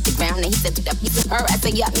you touch the ground. And he said to that piece of her, I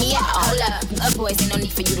say, yup, me out. Hold up, up boys, ain't no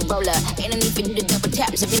need for you to roll up. Ain't no need for you to double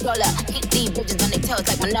tap, should be roll up. Keep these bitches on their toes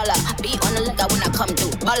like Manola. Be on the lookout when I come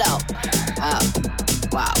through. Bolo. Oh,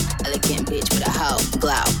 wow, elegant bitch with a hoe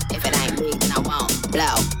glow. If it ain't big, then I won't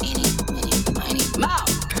blow. Any, more.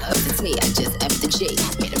 Up the T, I just F the G.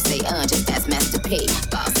 Made him say, just ask Master P.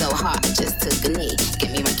 Ball so hard, I just took a knee.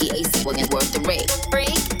 Give me Ricky AC, well, it's worth the rate.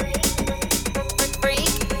 Freak.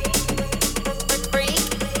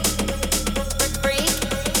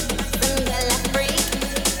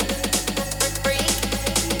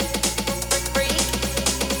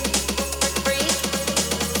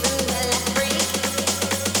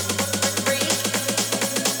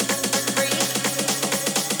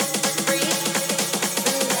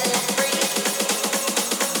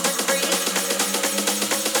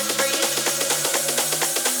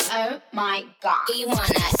 He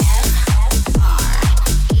wanna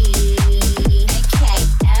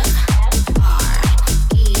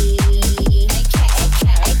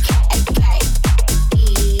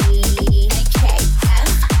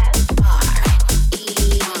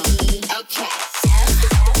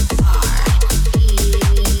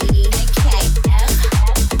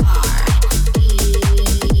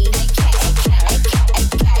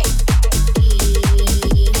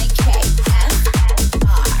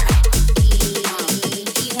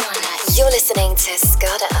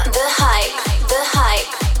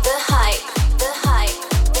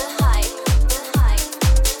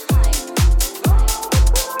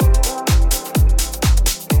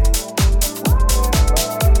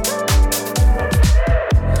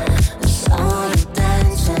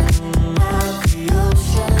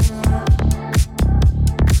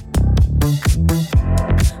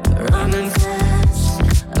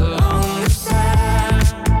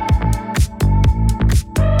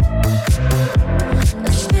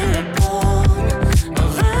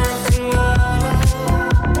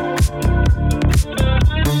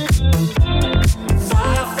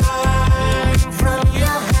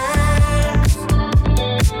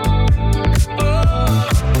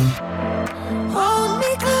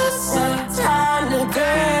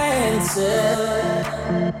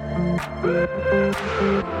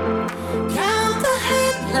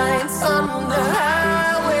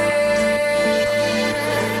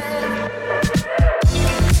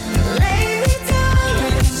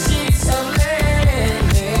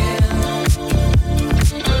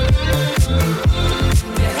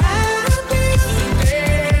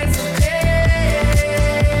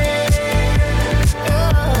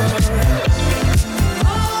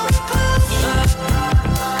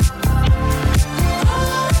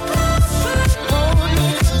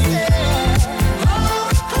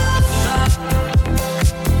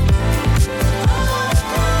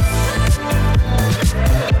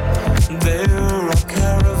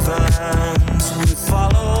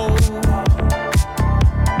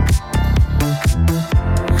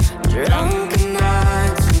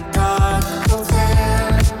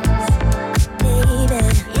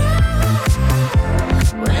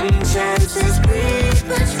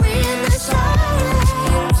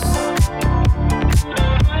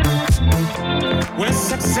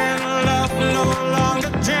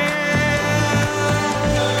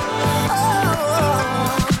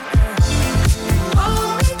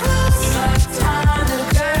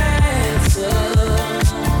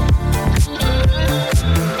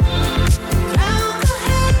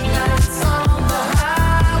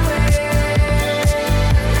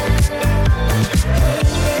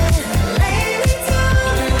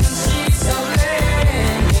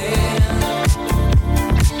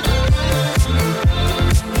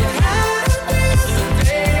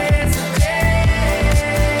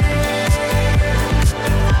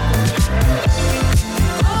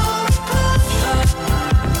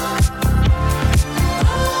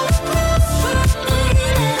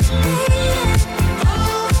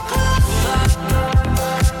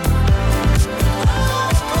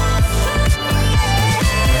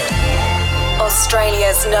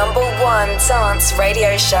Australia's #1 dance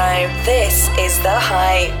radio show. This is The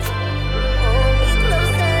Hype.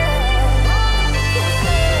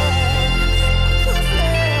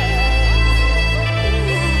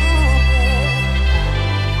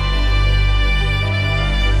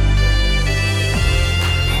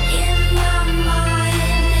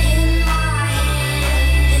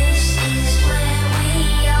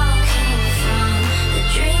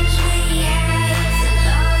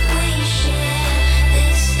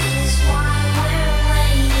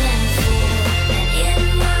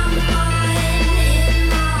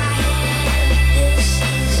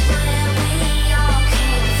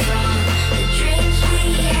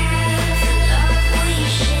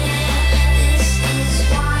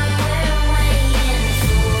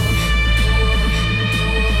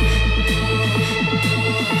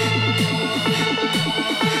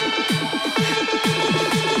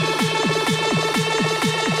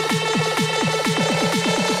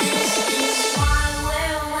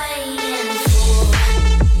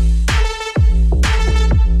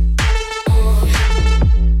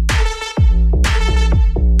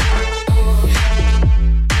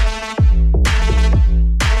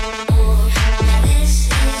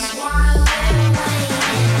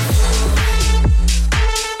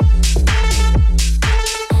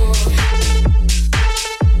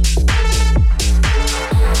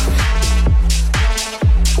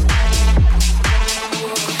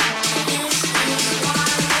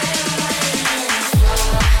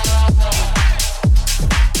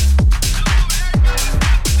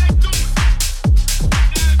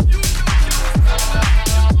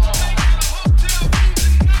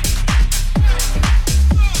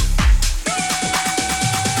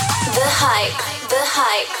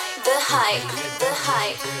 hype, the hype, the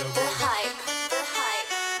hype, the hype, the hype,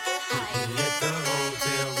 the hype.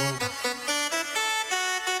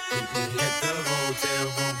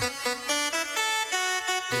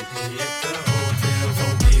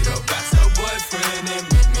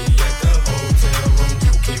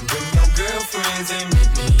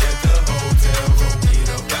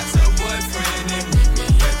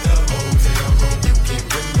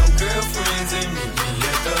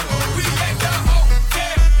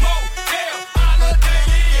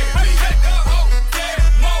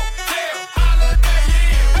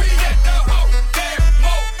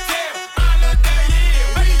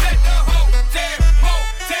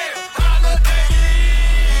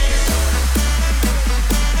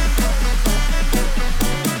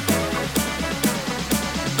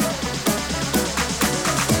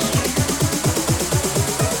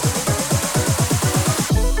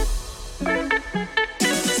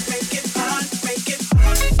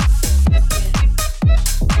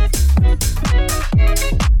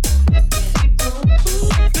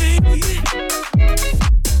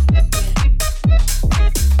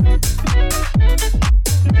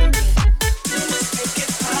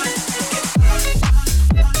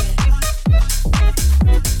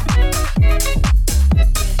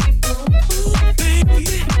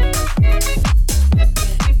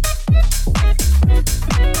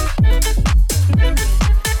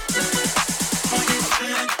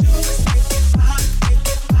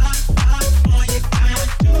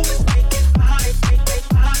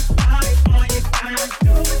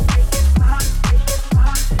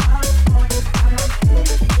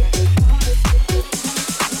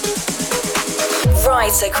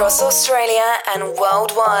 Across Australia and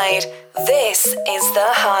worldwide, this is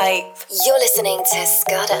The Hype. You're listening to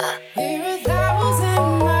Scudder. We're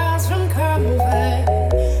 1,000 miles from comfort.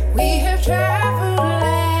 We have traveled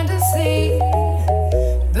land and sea.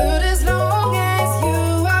 But as long as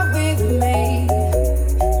you are with me,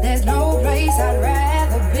 there's no place I'd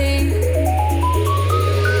rather be.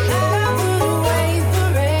 I would away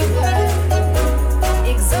forever,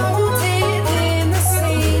 exalted in the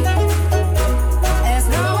sea. As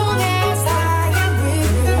long as I am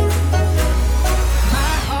with you,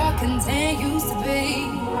 my heart continues to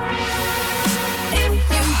beat. If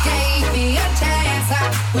you gave me a chance, I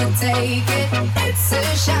would take it. It's a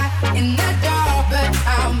shot in the dark, but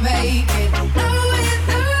I'll make it. Knowing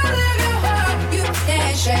that your heart, you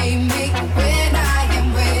can't shame me. When I am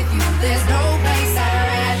with you, there's no place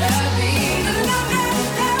I'd rather be.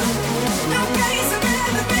 No place I'd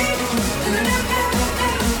rather be.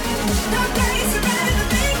 No place I'd rather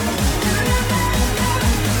be.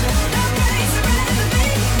 No place I'd rather be.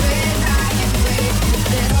 When I am with you,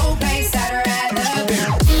 there's no place I'd rather be.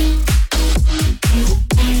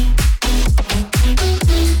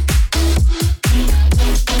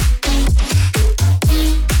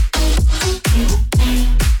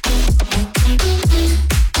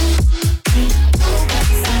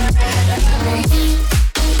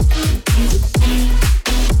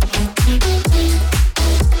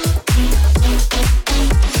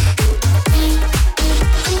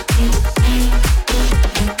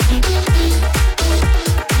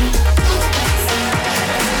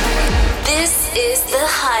 This is The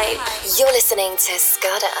Hype. You're listening to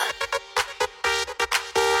Scudder.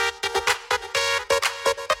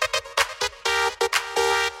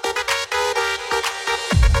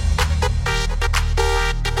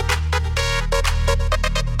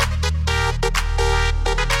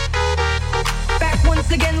 Back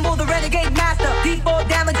once again, will the renegade master. D4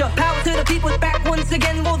 damager, power to the people. Back once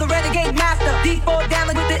again, will the renegade master. D4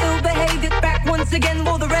 damager with the ill behavior. Back once again,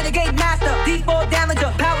 will the renegade master. D4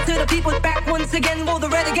 damager, power to the people. Back once again, will the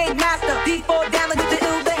renegade master. D4 damager with the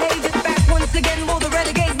ill behavior. Back once again, will the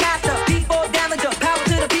renegade master. D4 damager, power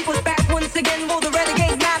to the people. Back once again, will the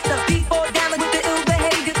renegade master. D4 damager with the ill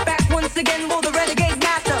behavior. Back once again, will the renegade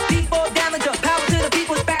master. D4 damager, power to the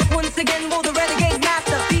people. Back once again, will the renegade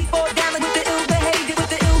master. D4 damager with the ill behavior. With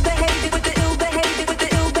the ill behavior. With the ill behavior. With the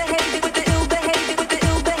ill behavior. With the ill behavior. With the ill behavior. With the ill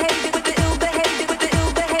behavior. With the ill behavior.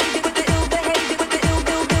 With the ill behavior.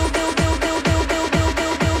 With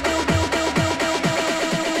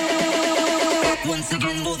the ill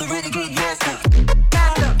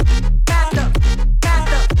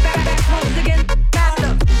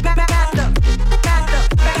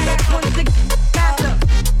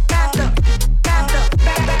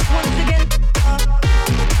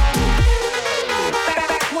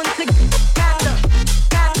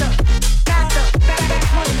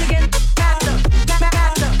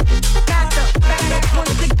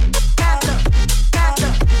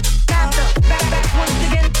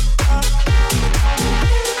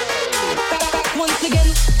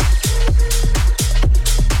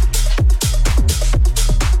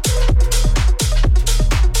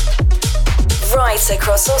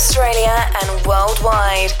across Australia and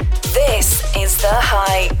worldwide. This is The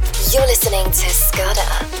Hype. You're listening to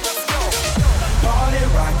Scudder. Party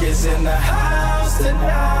rock is in the house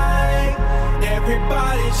tonight.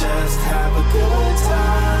 Everybody just have a good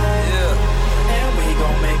time. Yeah. And we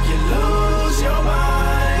gon' make you lose your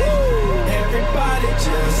mind. Everybody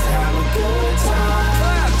just have a good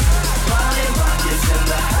time. Party rock is in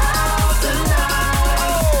the house tonight.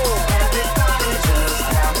 Everybody just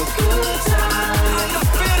have a good time.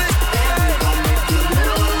 And we gon' make you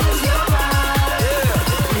lose your mind.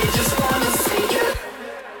 We just wanna see you.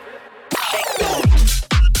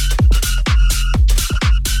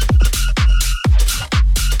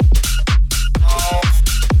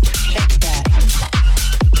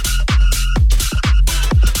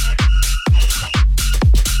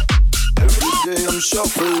 I'm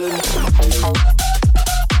shuffling.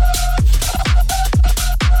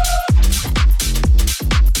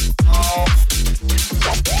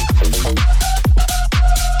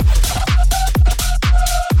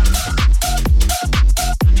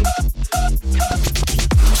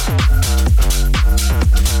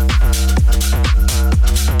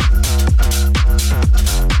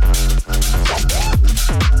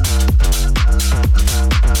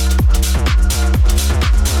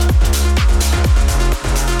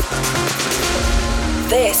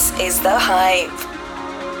 This is The Hype.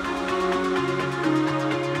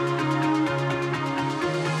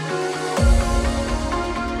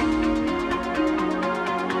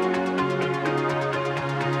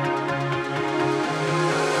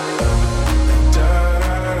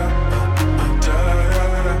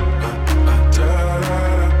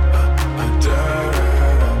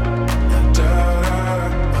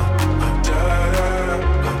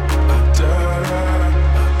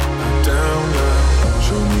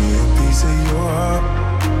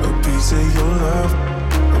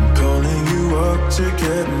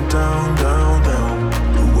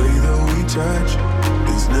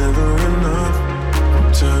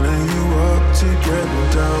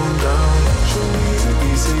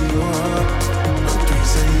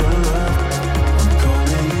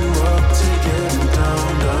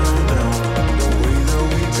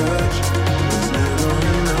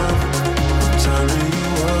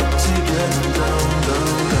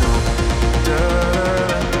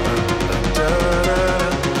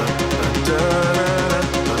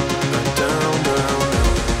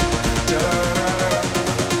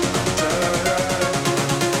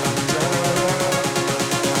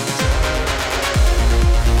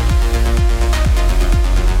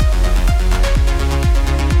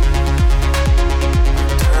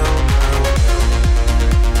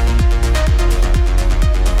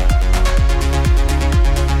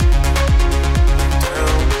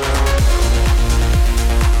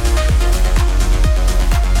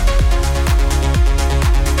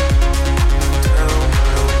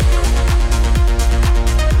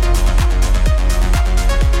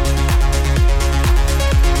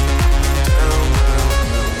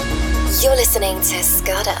 Listening to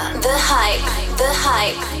Scudder. The Hype, The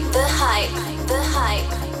Hype, The Hype, The Hype,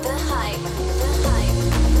 The Hype, The Hype.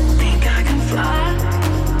 Think I can fly.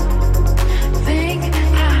 Think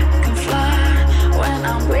I can fly when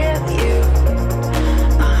I'm with you.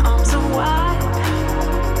 My arms are wide,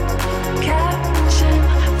 catching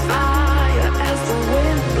fire as the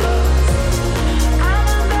wind blows. I'm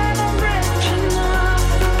never rich enough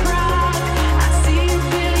for pride. I see $1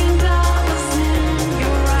 billion in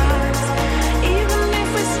your eyes. Even if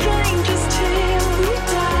we're strangers till we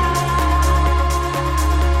die.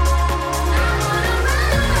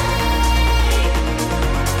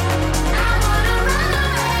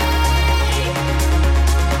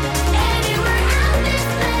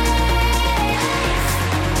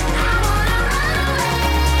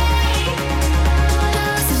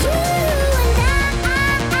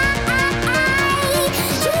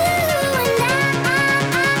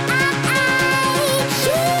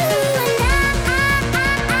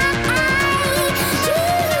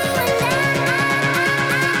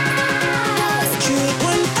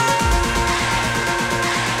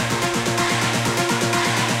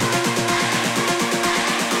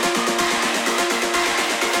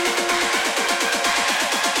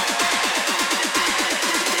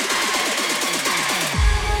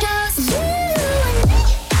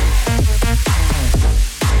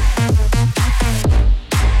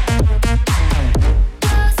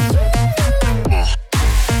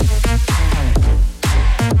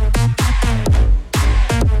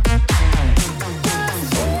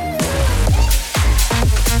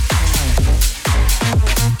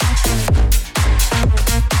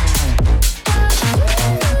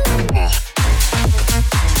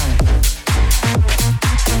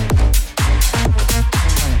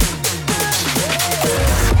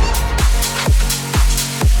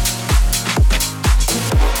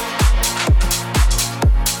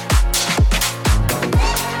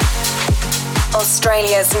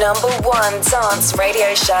 Australia's #1 dance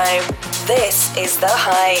radio show. This is The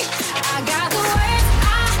Hype. I got the words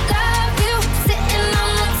I love you sitting on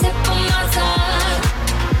the tip of my tongue.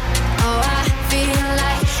 Oh, I feel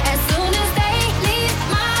like as soon as they leave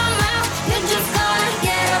my mouth, you're just gonna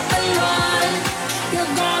get up and run.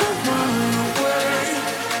 You're gonna run away.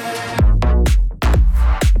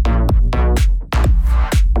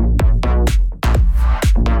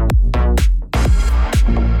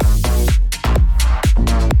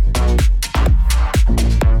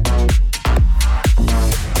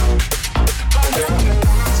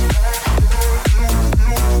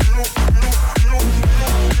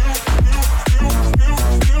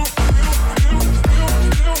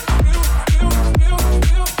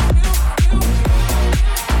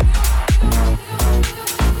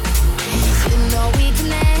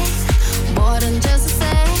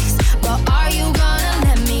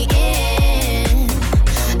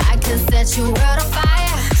 You were on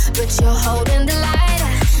fire, but you're holding the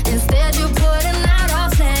lighter. Instead, you're putting out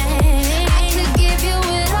a flame. I could give you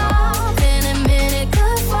it all, any minute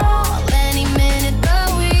could fall, any minute, but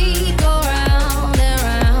we go round and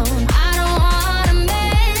round. I don't wanna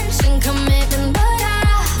mention commitment, but I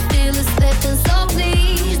feel it slipping, so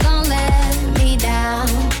please don't let me down.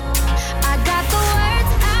 I got the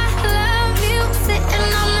words I love you sitting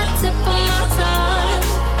on the tip of my tongue.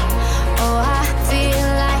 Oh, I feel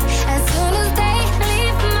like as soon as they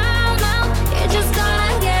leave my mouth, you're just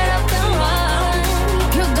gonna get up and run.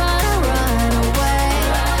 You're gonna run away,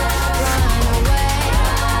 run away,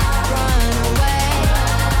 run away,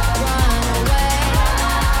 run away, run away,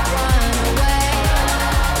 run away,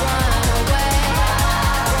 run away,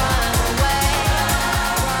 run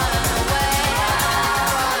away,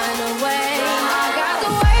 run away. I got the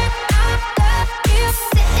words I love you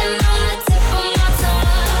sitting on the tip of my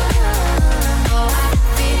tongue. Oh, I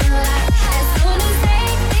feel like as soon as they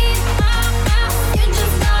leave my mouth, you're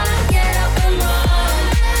just gonna get up and run.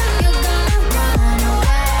 You're gonna run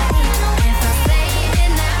away. If I say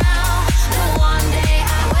it now, then one day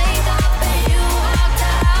I wake up and you walked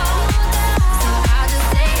out. So I'll just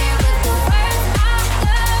say it with the words I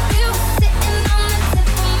love you sitting on the tip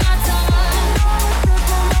of my tongue.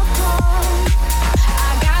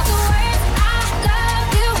 I got the words I love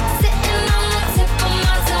you sitting on the tip of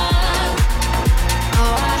my tongue.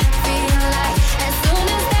 Oh, I feel like as soon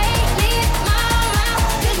as they leave my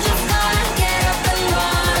mouth, you're just gonna get up and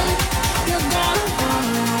run. You're gonna run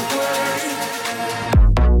away.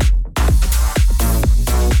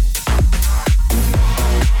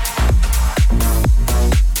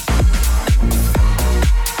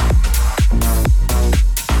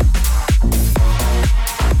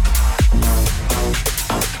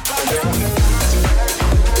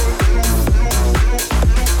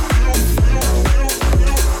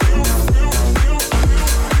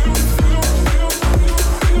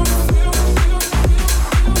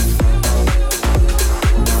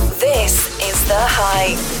 This is The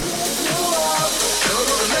Hype.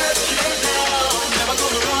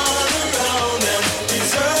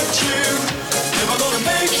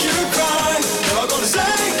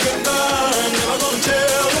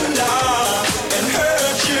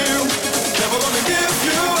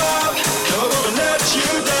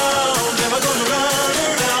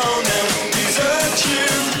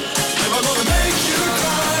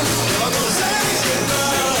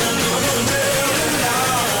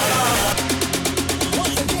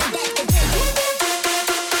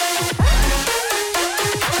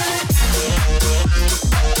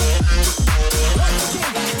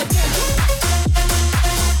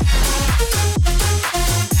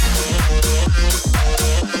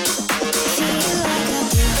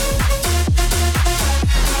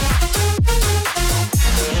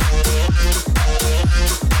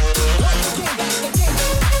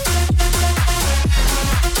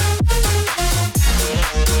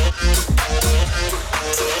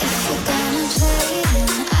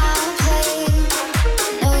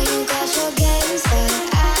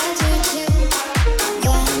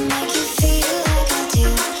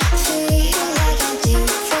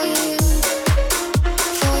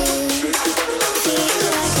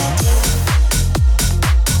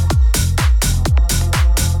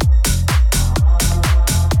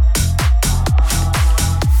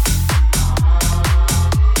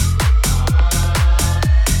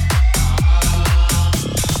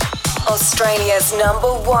 Australia's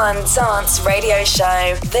 #1 dance radio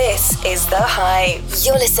show. This is The Hype.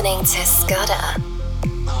 You're listening to Scudder.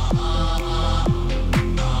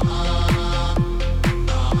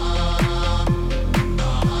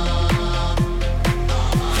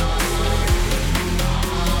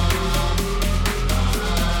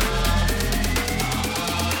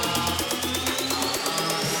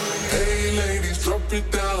 Hey ladies, drop it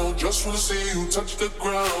down. Just wanna see you touch the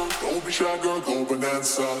ground. Don't be shy, girl, go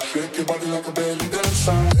bonanza. Shake your body like a belly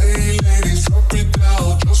dancer. Hey ladies, drop it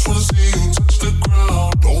down. Just wanna see you touch the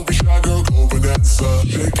ground. Don't be shy, girl, go bonanza.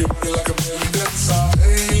 Shake your body like a belly dancer.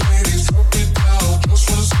 Hey ladies, drop it down. Just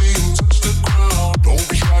wanna see you touch the ground. Don't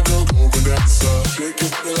be shy, girl, go bonanza. Shake your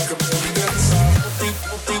body like a belly dancer. Drop it,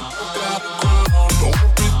 drop it, drop down the ground. Don't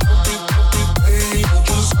drop it, drop it, drop it. Hey, don't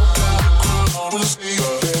just drop down the ground. Wanna see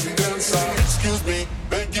you belly dancer. Excuse me,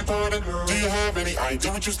 beg your pardon. Do you have any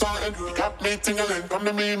idea what you started? You got me tingling, come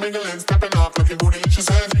to me mingling, stepping up, looking bootylicious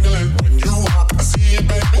and jingling. When you walk, I see it,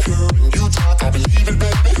 baby girl. When you talk, I believe it,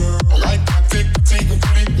 baby girl. I like that thick, petite, and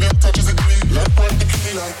pretty. Little touches of glee, let one the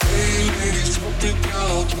key like. Hey ladies, drop it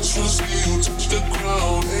down. Just wanna see you touch the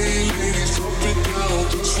ground. Hey ladies, drop it down.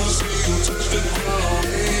 Just wanna see you touch the ground.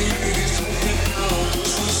 Hey ladies, drop it down.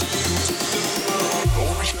 Just wanna see you touch the ground.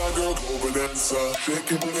 Don't be shy, girl, go bonanza. Shake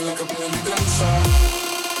your body like a belly dancer.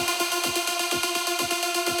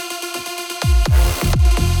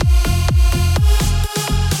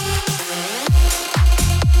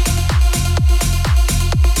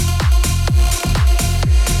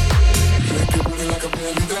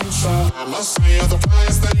 I must say you're the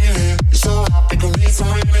flyest thing in here. You're so hot, we gon' need some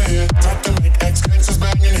rain in here. Time to make ex-gangsters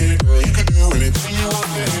bang in here. Girl, you can do anything you want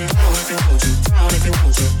in here. Down if you want to, down if you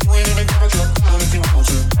want to. You ain't even gotta drop down if you want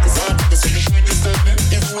to. Cause I'm gonna see you shake it standing.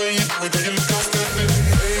 Either way you do it, then you look outstanding.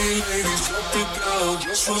 Hey ladies, drop it down.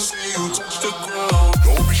 Just wanna see you touch the ground.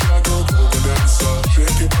 Don't be shy, girl, go bonanza.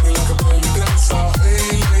 Shake your body like a belly dancer.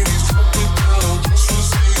 Hey ladies, drop it down. Just wanna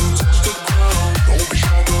see you touch the ground. Don't be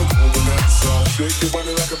shy, girl, go bonanza. Shake your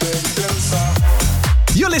body like a belly dancer.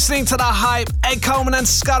 You're listening to The Hype. Ed Coleman and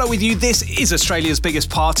Scudder with you. This is Australia's biggest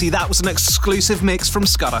party. That was an exclusive mix from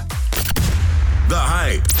Scudder. The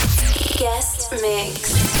Hype. Guest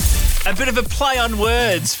mix. A bit of a play on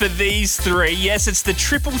words for these three. Yes, it's the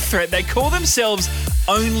triple threat. They call themselves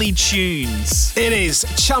ONLYTUNES. It is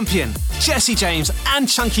Champion, Jesse James and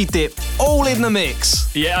Chunky Dip all in the mix.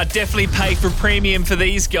 Yeah, I'd definitely pay for premium for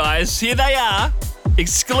these guys. Here they are,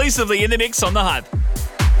 exclusively in the mix on The Hype.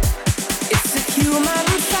 It's a human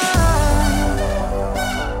sign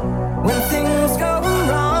when things go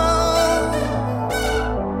wrong,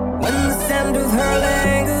 when the sound of her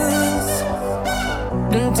lingers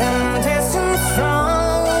and temptation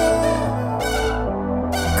strong,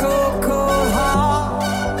 cold, cold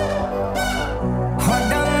heart, hard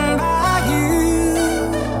done by you.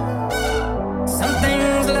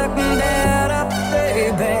 Something's looking better,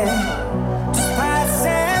 baby, just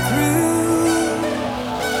passing through.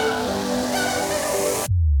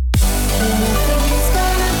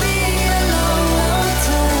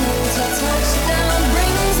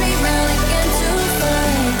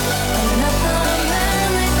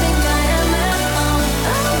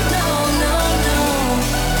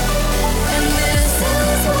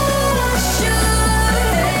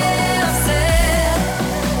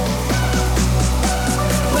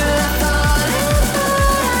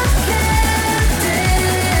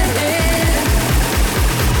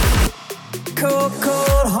 Cold,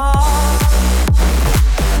 cold heart.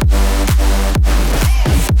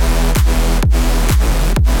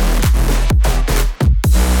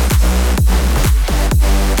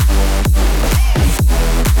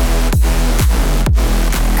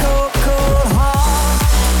 Cold, cold heart.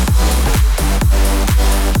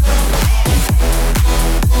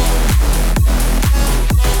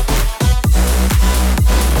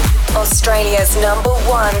 Australia's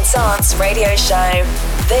 #1 dance radio show.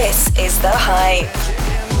 This is The Hype.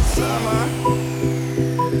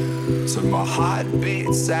 To my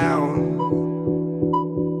heartbeat sound,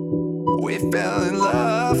 we fell in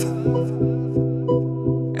love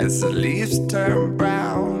as the leaves turn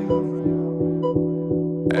brown,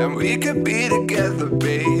 and we could be together,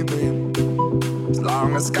 baby, as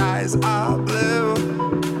long as skies are blue.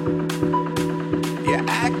 You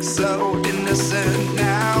act so innocent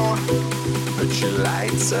now, but you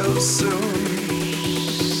lied so soon.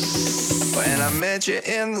 When I met you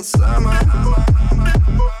in the summer,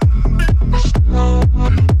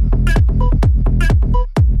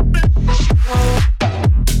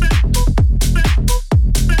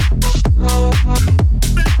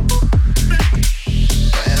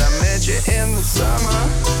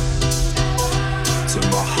 to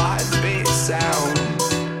my heartbeat sound,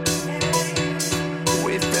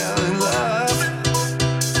 we fell in love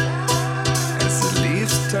as the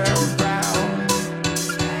leaves turn brown,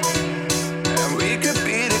 and we could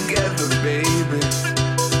be together, baby,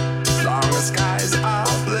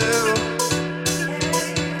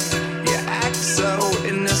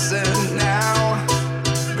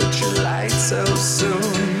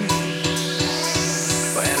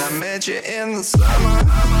 met you in the summer.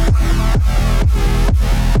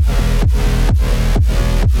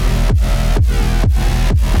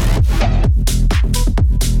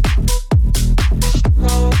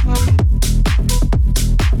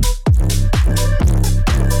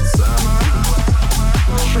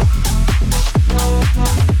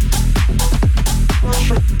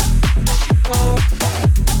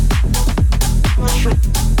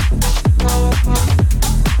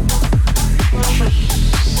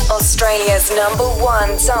 Australia's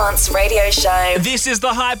 #1 dance radio show. This is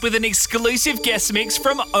The Hype with an exclusive guest mix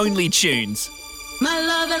from ONLYTUNES. My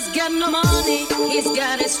lover's got no money, he's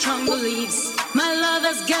got his strong beliefs. My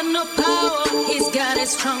lover's got no power, he's got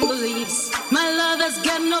his strong beliefs. My lover's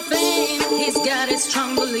got no fame, he's got his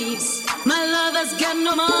strong beliefs. My lover's got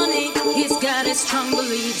no money, he's got his strong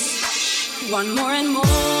beliefs. Want more and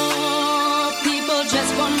more, people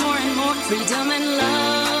just want more and more freedom and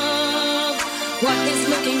love. What is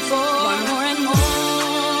looking for? Want more and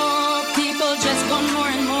more, people just want more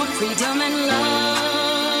and more freedom and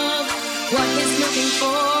love. What is looking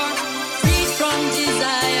for? Freed from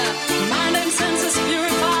desire, mind and senses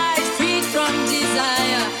purified. Freed from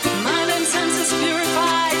desire, mind and senses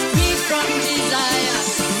purified. Freed from desire,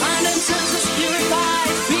 mind and senses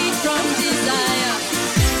purified. Freed from desire.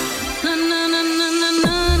 Na na na na na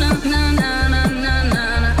na na na na na na na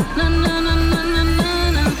na na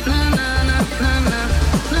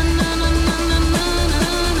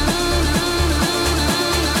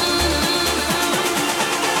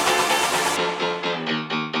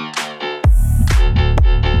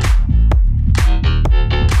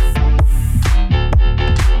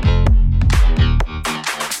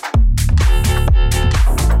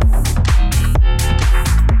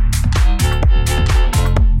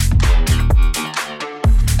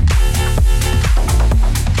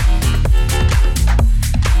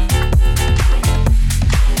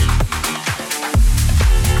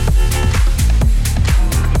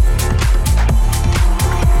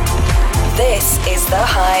This is The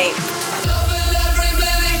Hype. Loving every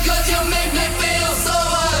minute 'cause you make me feel so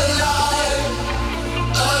alive,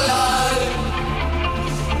 alive.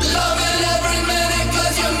 Loving every minute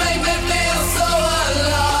 'cause you make me feel so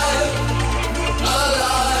alive,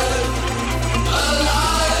 alive,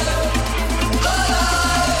 alive,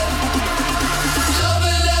 alive.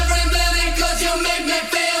 Loving every minute 'cause you make me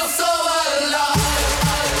feel so alive.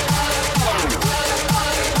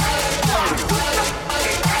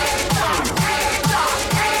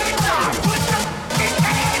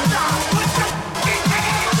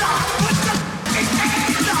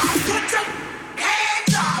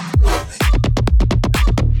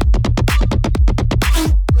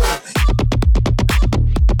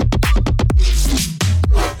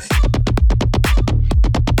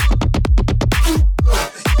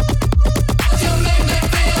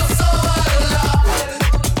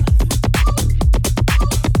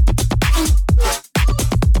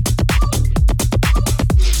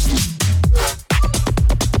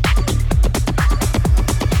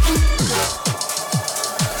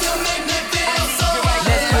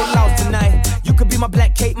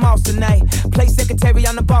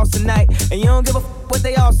 Tonight, and you don't give a what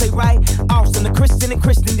they all say, right? Awesome, the Christian and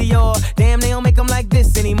Christian Dior. Damn, they don't make them like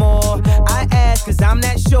this anymore. I ask, cause I'm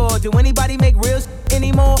not sure. Do anybody make real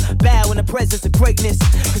anymore? Bow in the presence of greatness.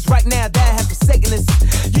 Cause right now, that has forsaken us.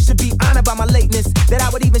 You should be honored by my lateness. That I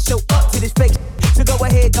would even show up to this fake. So go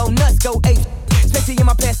ahead, go nuts, go ape. Especially in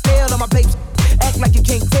my pastel on my babe. Act like you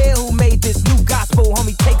can't tell who made this new gospel.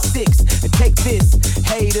 Homie, take 6 and take this.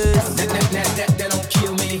 Haters. That don't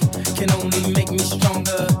kill me. Can only make me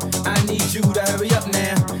stronger. I need you to hurry up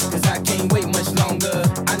now, cause I can't wait much longer.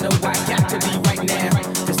 I know I got to be right now,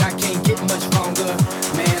 cause I can't get much longer.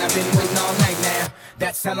 Man, I've been waiting all night now.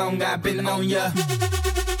 That's how long I've been on ya.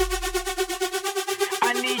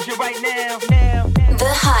 I need you right now.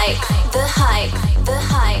 The Hype, The Hype, The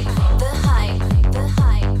Hype, The Hype, The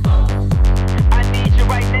Hype. I need you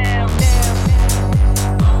right now.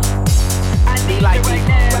 I need you right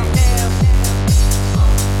now.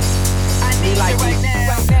 I need you right now.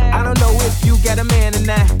 I don't know if you got a man or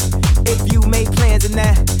not, if you made plans or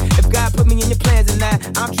not, if God put me in your plans or not.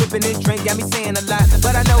 I'm tripping, this drink got me saying a lot,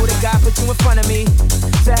 but I know that God put you in front of me.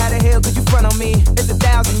 So how the hell could you front on me? It's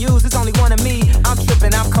 1,000 yous, it's only one of me. I'm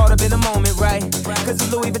tripping, I'm caught up in the moment, right? Cause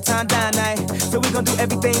it's Louis Vuitton dine night, so we gon' do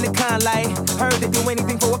everything the kind like. Heard they do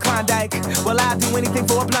anything for a Klondike, well I'll do anything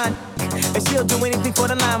for a blonde, and she'll do anything for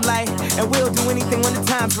the limelight, and we'll do anything when the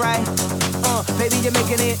time's right. Baby, you're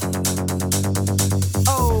making it.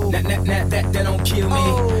 That don't kill me,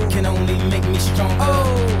 can only make me stronger.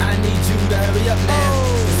 I need you to hurry up now,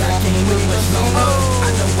 cause I can't wait much longer. I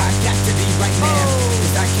know I got to be right now,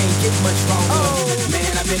 cause I can't get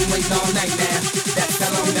waiting all night now. That's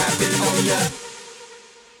how long I've been on ya.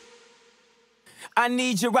 I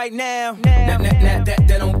need you right now. That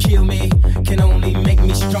don't kill me, can only make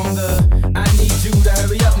me stronger. I need you to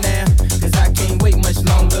hurry up now, cause I can't wait much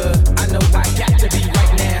longer. I know I got to be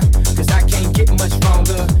right now, cause I can't get much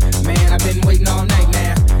stronger. Man, I've been waiting all night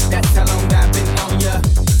now. That's how long I've been on ya.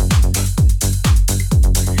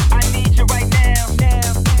 I need you right now.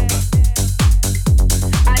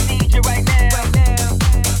 I need you right now.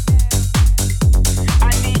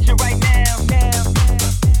 I need you right now.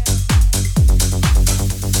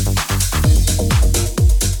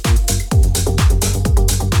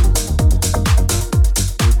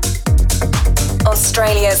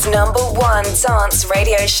 Australia's #1 dance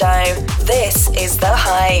radio show. This is The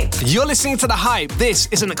Hype. You're listening to The Hype. This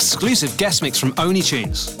is an exclusive guest mix from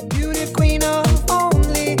ONLYTUNES. Beauty queen of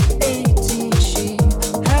only 18, she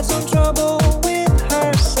had some trouble with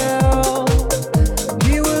herself.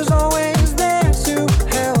 He was always there to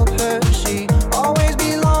help her. She always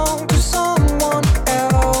belonged to someone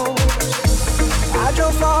else. I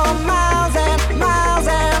drove for miles and miles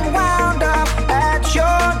and wound up at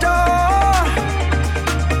your door.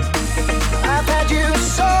 I've had you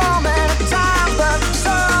so many times, but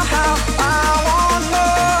somehow I want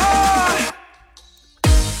more.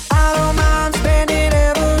 I don't mind spending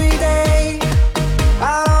every day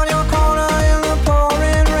out on your corner in the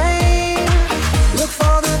pouring rain. Look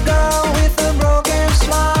for the girl with the broken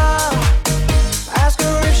smile. Ask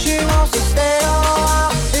her if she wants to stay a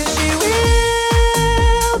while. And she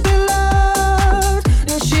will be loved.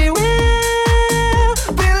 And she will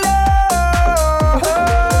be loved.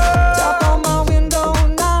 Tap on my window,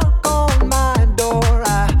 knock on my door. I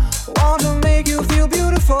want to make you feel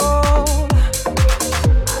beautiful.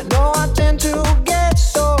 I know I tend to get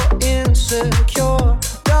so insecure.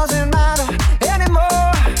 Doesn't matter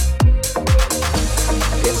anymore.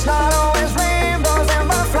 It's not always rainbows and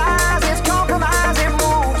butterflies. It's compromise. It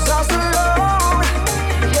moves us alone.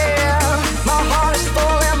 Yeah, my heart is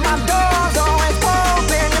full and my door's always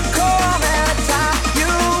open. You come anytime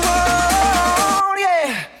you want. Yeah,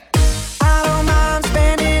 I don't mind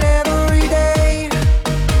spending every day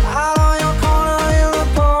out on your corner in the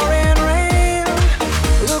pouring rain.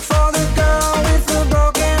 Look for the girl with the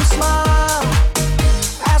broken smile.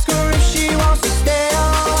 Ask her if she wants to stay a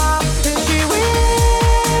while. And she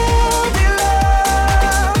will be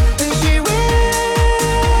loved. And she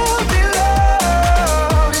will be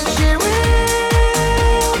loved. And she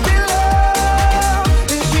will be loved.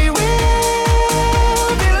 And she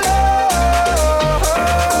will be loved.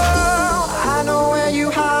 I know where you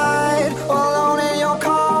hide, alone in your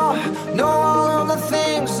car. Know all of the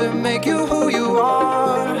things that make you who you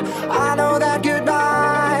are. I know that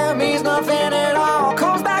goodbye means nothing at all.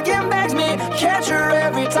 Comes back and begs me, catch her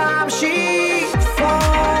every time she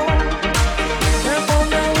falls. Tap on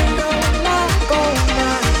the window, knock on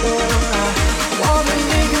my door. I want to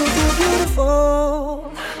make you feel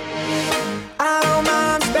beautiful. I don't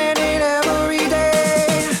mind spending every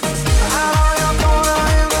day out on your corner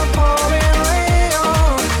in the pouring rain.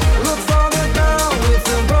 Look for the girl with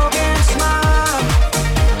the broken smile.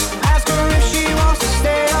 Ask her if she wants to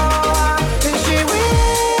stay a while. And she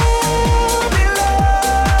will be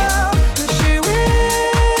loved. And she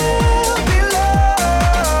will be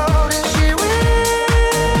loved. And she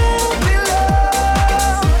will be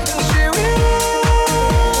loved. And she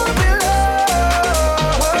will be loved.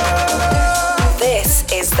 This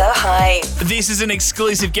is The Hype. This is an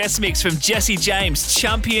exclusive guest mix from Jesse James,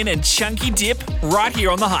 Champion and Chunky Dip, right here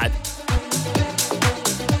on The Hype.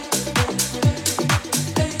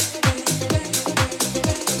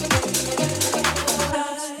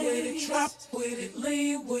 Bounce with it, drop with it,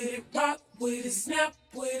 lean with it, rock with it, snap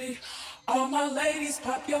with it. All my ladies,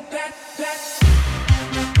 pop your back.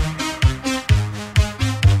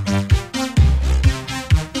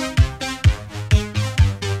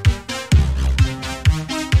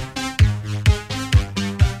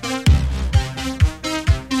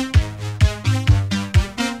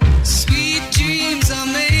 Sweet dreams are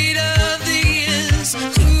made of these.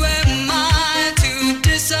 Who am I to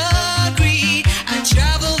disagree? I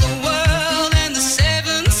travel the world and the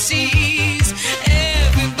 7 seas.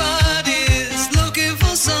 Everybody's looking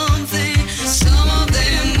for something. Some of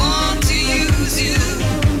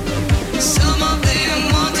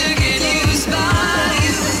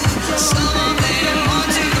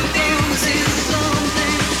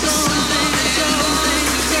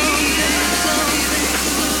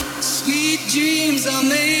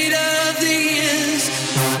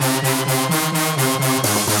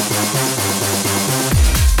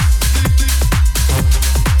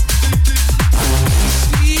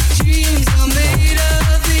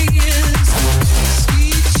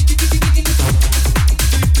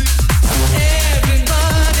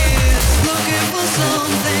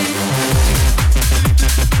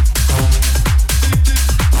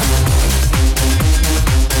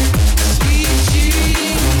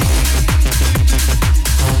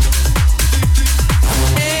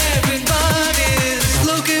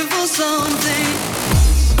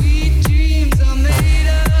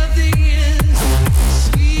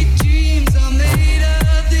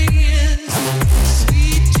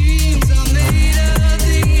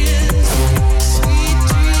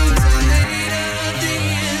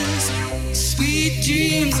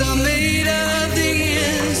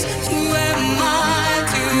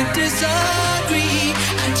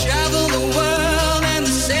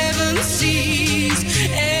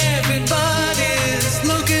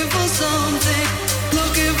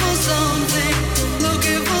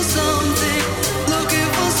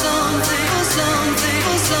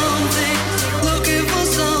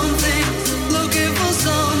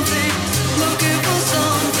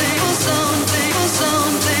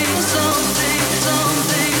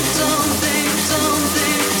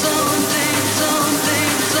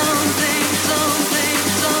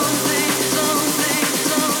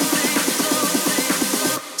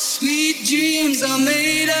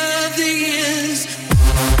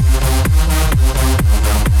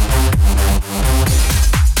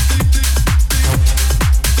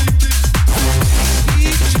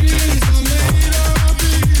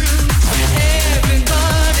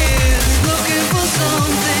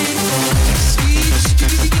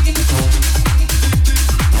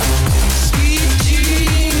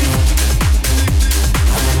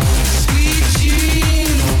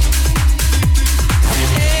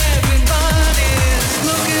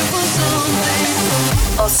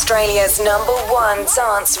Australia's #1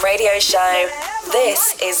 dance radio show.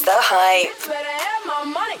 This is The Hype. Bitch better have my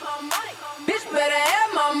money. Bitch better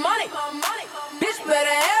have my money. Bitch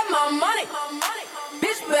better have my money.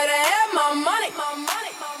 Bitch better have my money.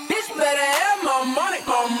 Bitch better have my money.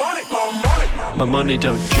 My money. My money. My money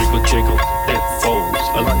don't jiggle jiggle, it folds.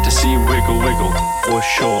 I like to see you wiggle wiggle, for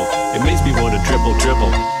sure. It makes me wanna dribble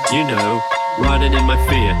dribble, you know. Riding in my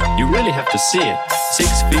fear, you really have to see it.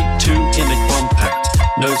 6'2" in a compact,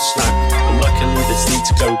 no slack. And luckily the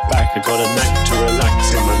seats go back. I got a knack to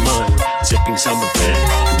relax in my mind, sipping some of it.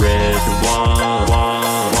 Red wine.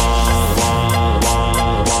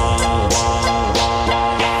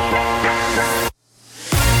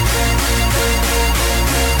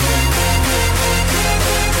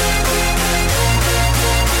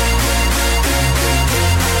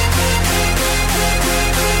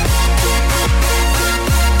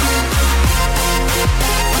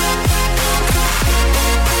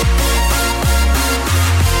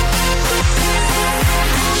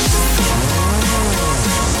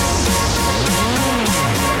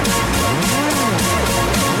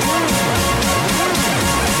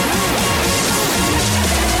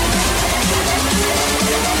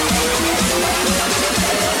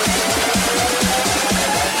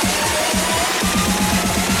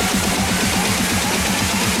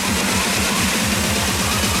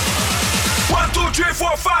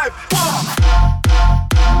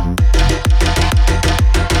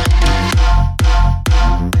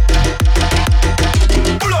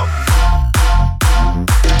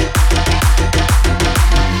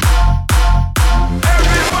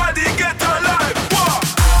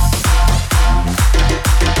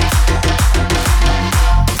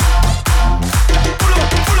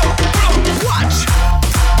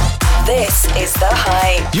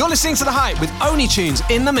 You're listening to The Hype with ONLYTUNES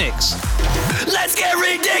in the mix. Let's get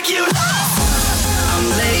ridiculous. I'm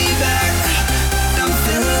laid back, I'm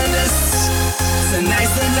feeling this.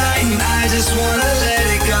 Tonight's the night and I just wanna let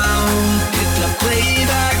it go. Hit the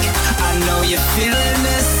playback, I know you're feeling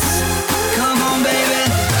this. Come on baby,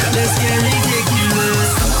 let's get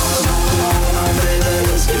ridiculous. Come on baby,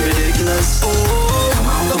 let's get ridiculous. Oh,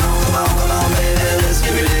 come on baby, let's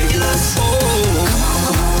get ridiculous. Oh,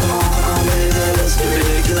 come on baby, let's get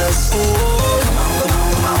ridiculous. Oh,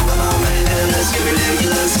 come on baby, let's get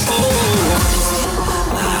ridiculous. Oh,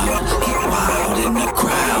 loud, get wild in the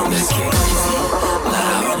crowd. Let's get crazy.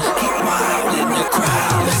 Loud, get wild in the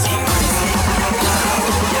crowd. Let's get crazy. Loud,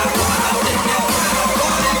 get wild in the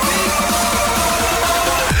crowd.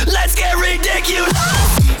 Let's get ridiculous.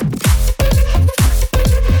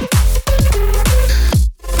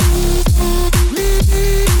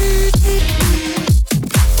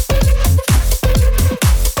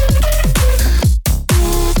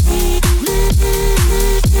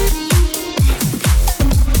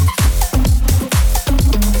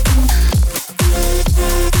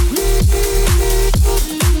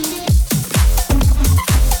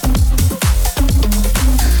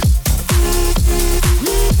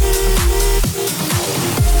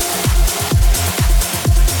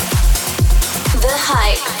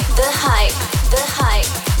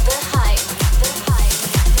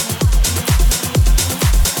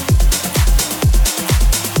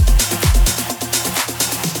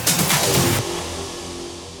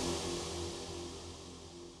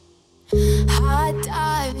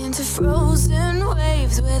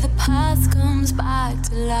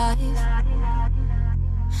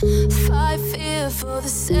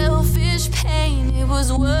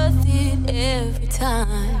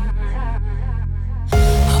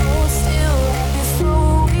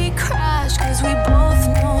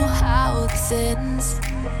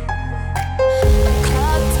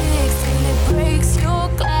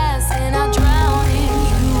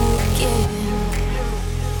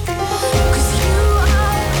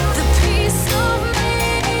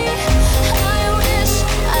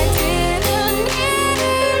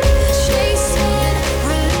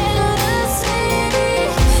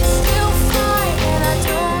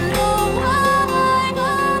 Don't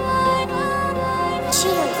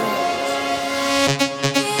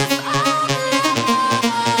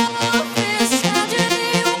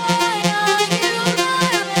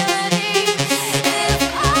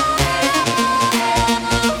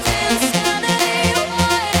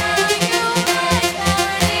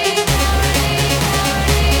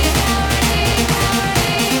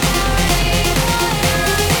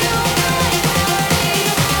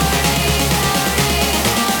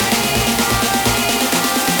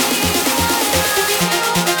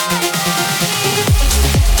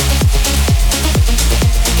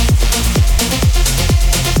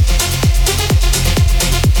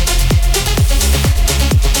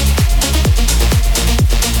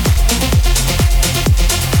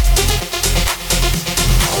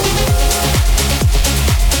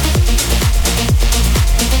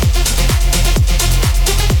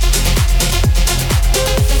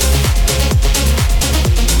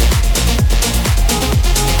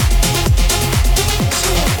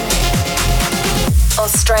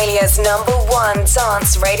Australia's #1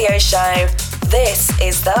 dance radio show. This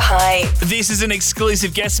is The Hype. This is an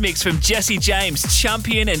exclusive guest mix from Jesse James,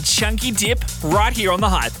 Champion and Chunky Dip, right here on The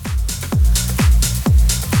Hype.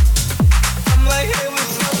 I'm like, hey,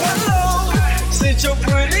 what's up? Hello. Since your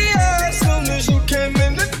pretty ass soon as you came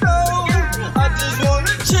in the door. I just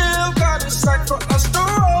wanna chill, got a sack for us to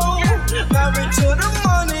roll. Married to the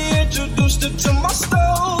money, introduced her to my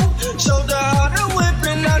stove. Showed her how to whip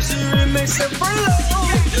it, now she remixing for low.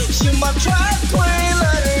 She my track queen,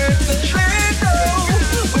 let her hit the bando.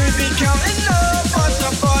 We be counting up, watch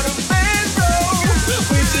how far the bands roll.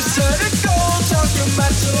 We just set it go, talking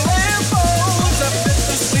about your Lambos. I fit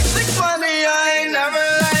the 60 money, I ain't never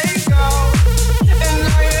let it go. And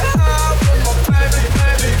now you're high with my baby,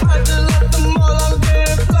 baby. I just let them all, I'm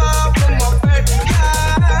getting fly with my baby,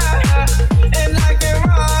 yeah. And I get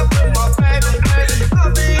robbed with my baby, baby. I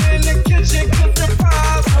be in the kitchen cooking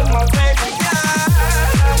pies with my baby,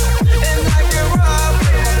 yeah. And I get robbed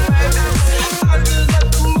with my baby. I just let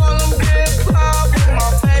them all, I'm getting fly with my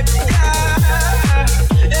baby,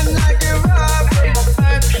 yeah. And I get robbed with my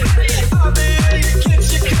baby. I be in the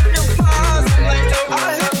kitchen cooking pies. I'm like, I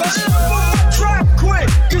hit my shit for my track quick,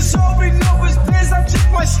 'cause all we know is this. I just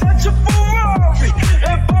might snatch a Ferrari.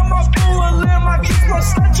 If I'm a fool, limb, I keep my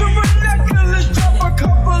snatch a ridiculous. Drop a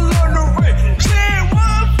couple on the ring. She ain't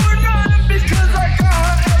one for nothing because I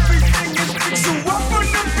got her everything is fixed. So up on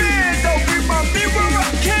the bed, don't remind me where I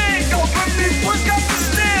can't go. But me push got the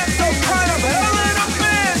stand, so kind of hell in a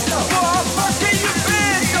man. For I'm fucking your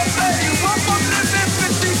bed, so baby, I'm up living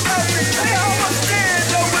 50,000. Say how I stand,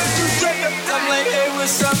 though, if you take it. I'm like, hey,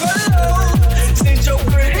 what's up, hello? Since your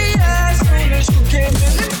pretty ass, soon as you came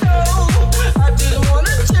in the door. I just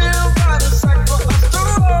wanna chill, got a sack for us to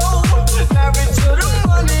roll. Married to the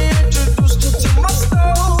money, introduced her to my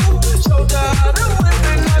stove. Showed her how to whip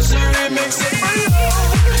it, now she remixing for low.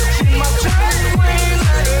 She my track queen,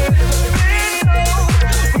 let her hit the bando.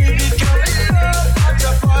 We be counting up, watch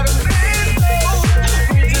how far the bands roll.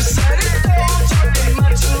 We just set it down, talking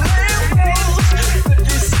about your Lambos.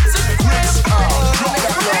 56 a gram, I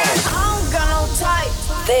don't got no type.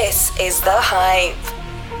 This is The Hype.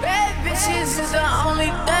 Bad bitches is the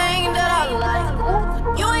only thing that I like.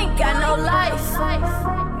 You ain't got no life.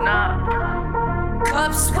 Nah.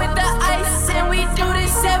 Cups with the ice, and we do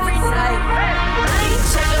this every night. I ain't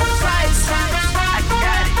check the price. I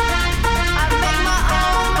got it. I make my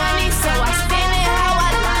own money, so I spend it how I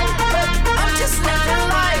like. I'm just living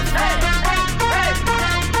life.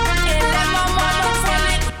 And let my mama tell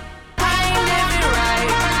it. I ain't living right.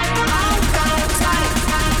 I don't got no type.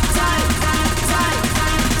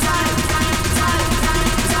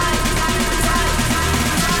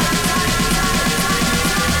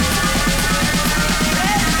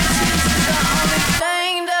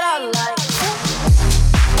 Thing that I like.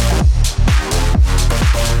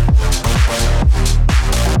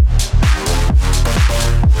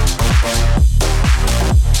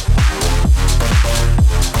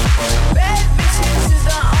 Bad bitches is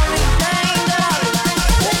the only thing that I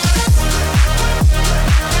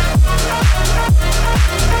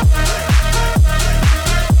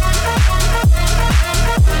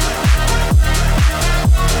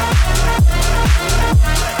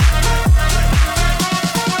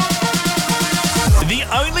The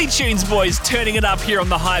ONLYTUNES boys turning it up here on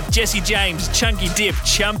The Hype. Jesse James, Chunky Dip,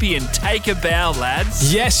 Champion. Take a bow,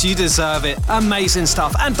 lads. Yes, you deserve it. Amazing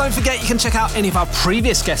stuff. And don't forget, you can check out any of our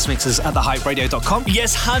previous guest mixes at thehyperadio.com.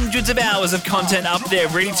 Yes, hundreds of hours of content up there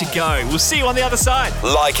ready to go. We'll see you on the other side.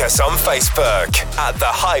 Like us on Facebook at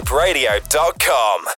thehyperadio.com.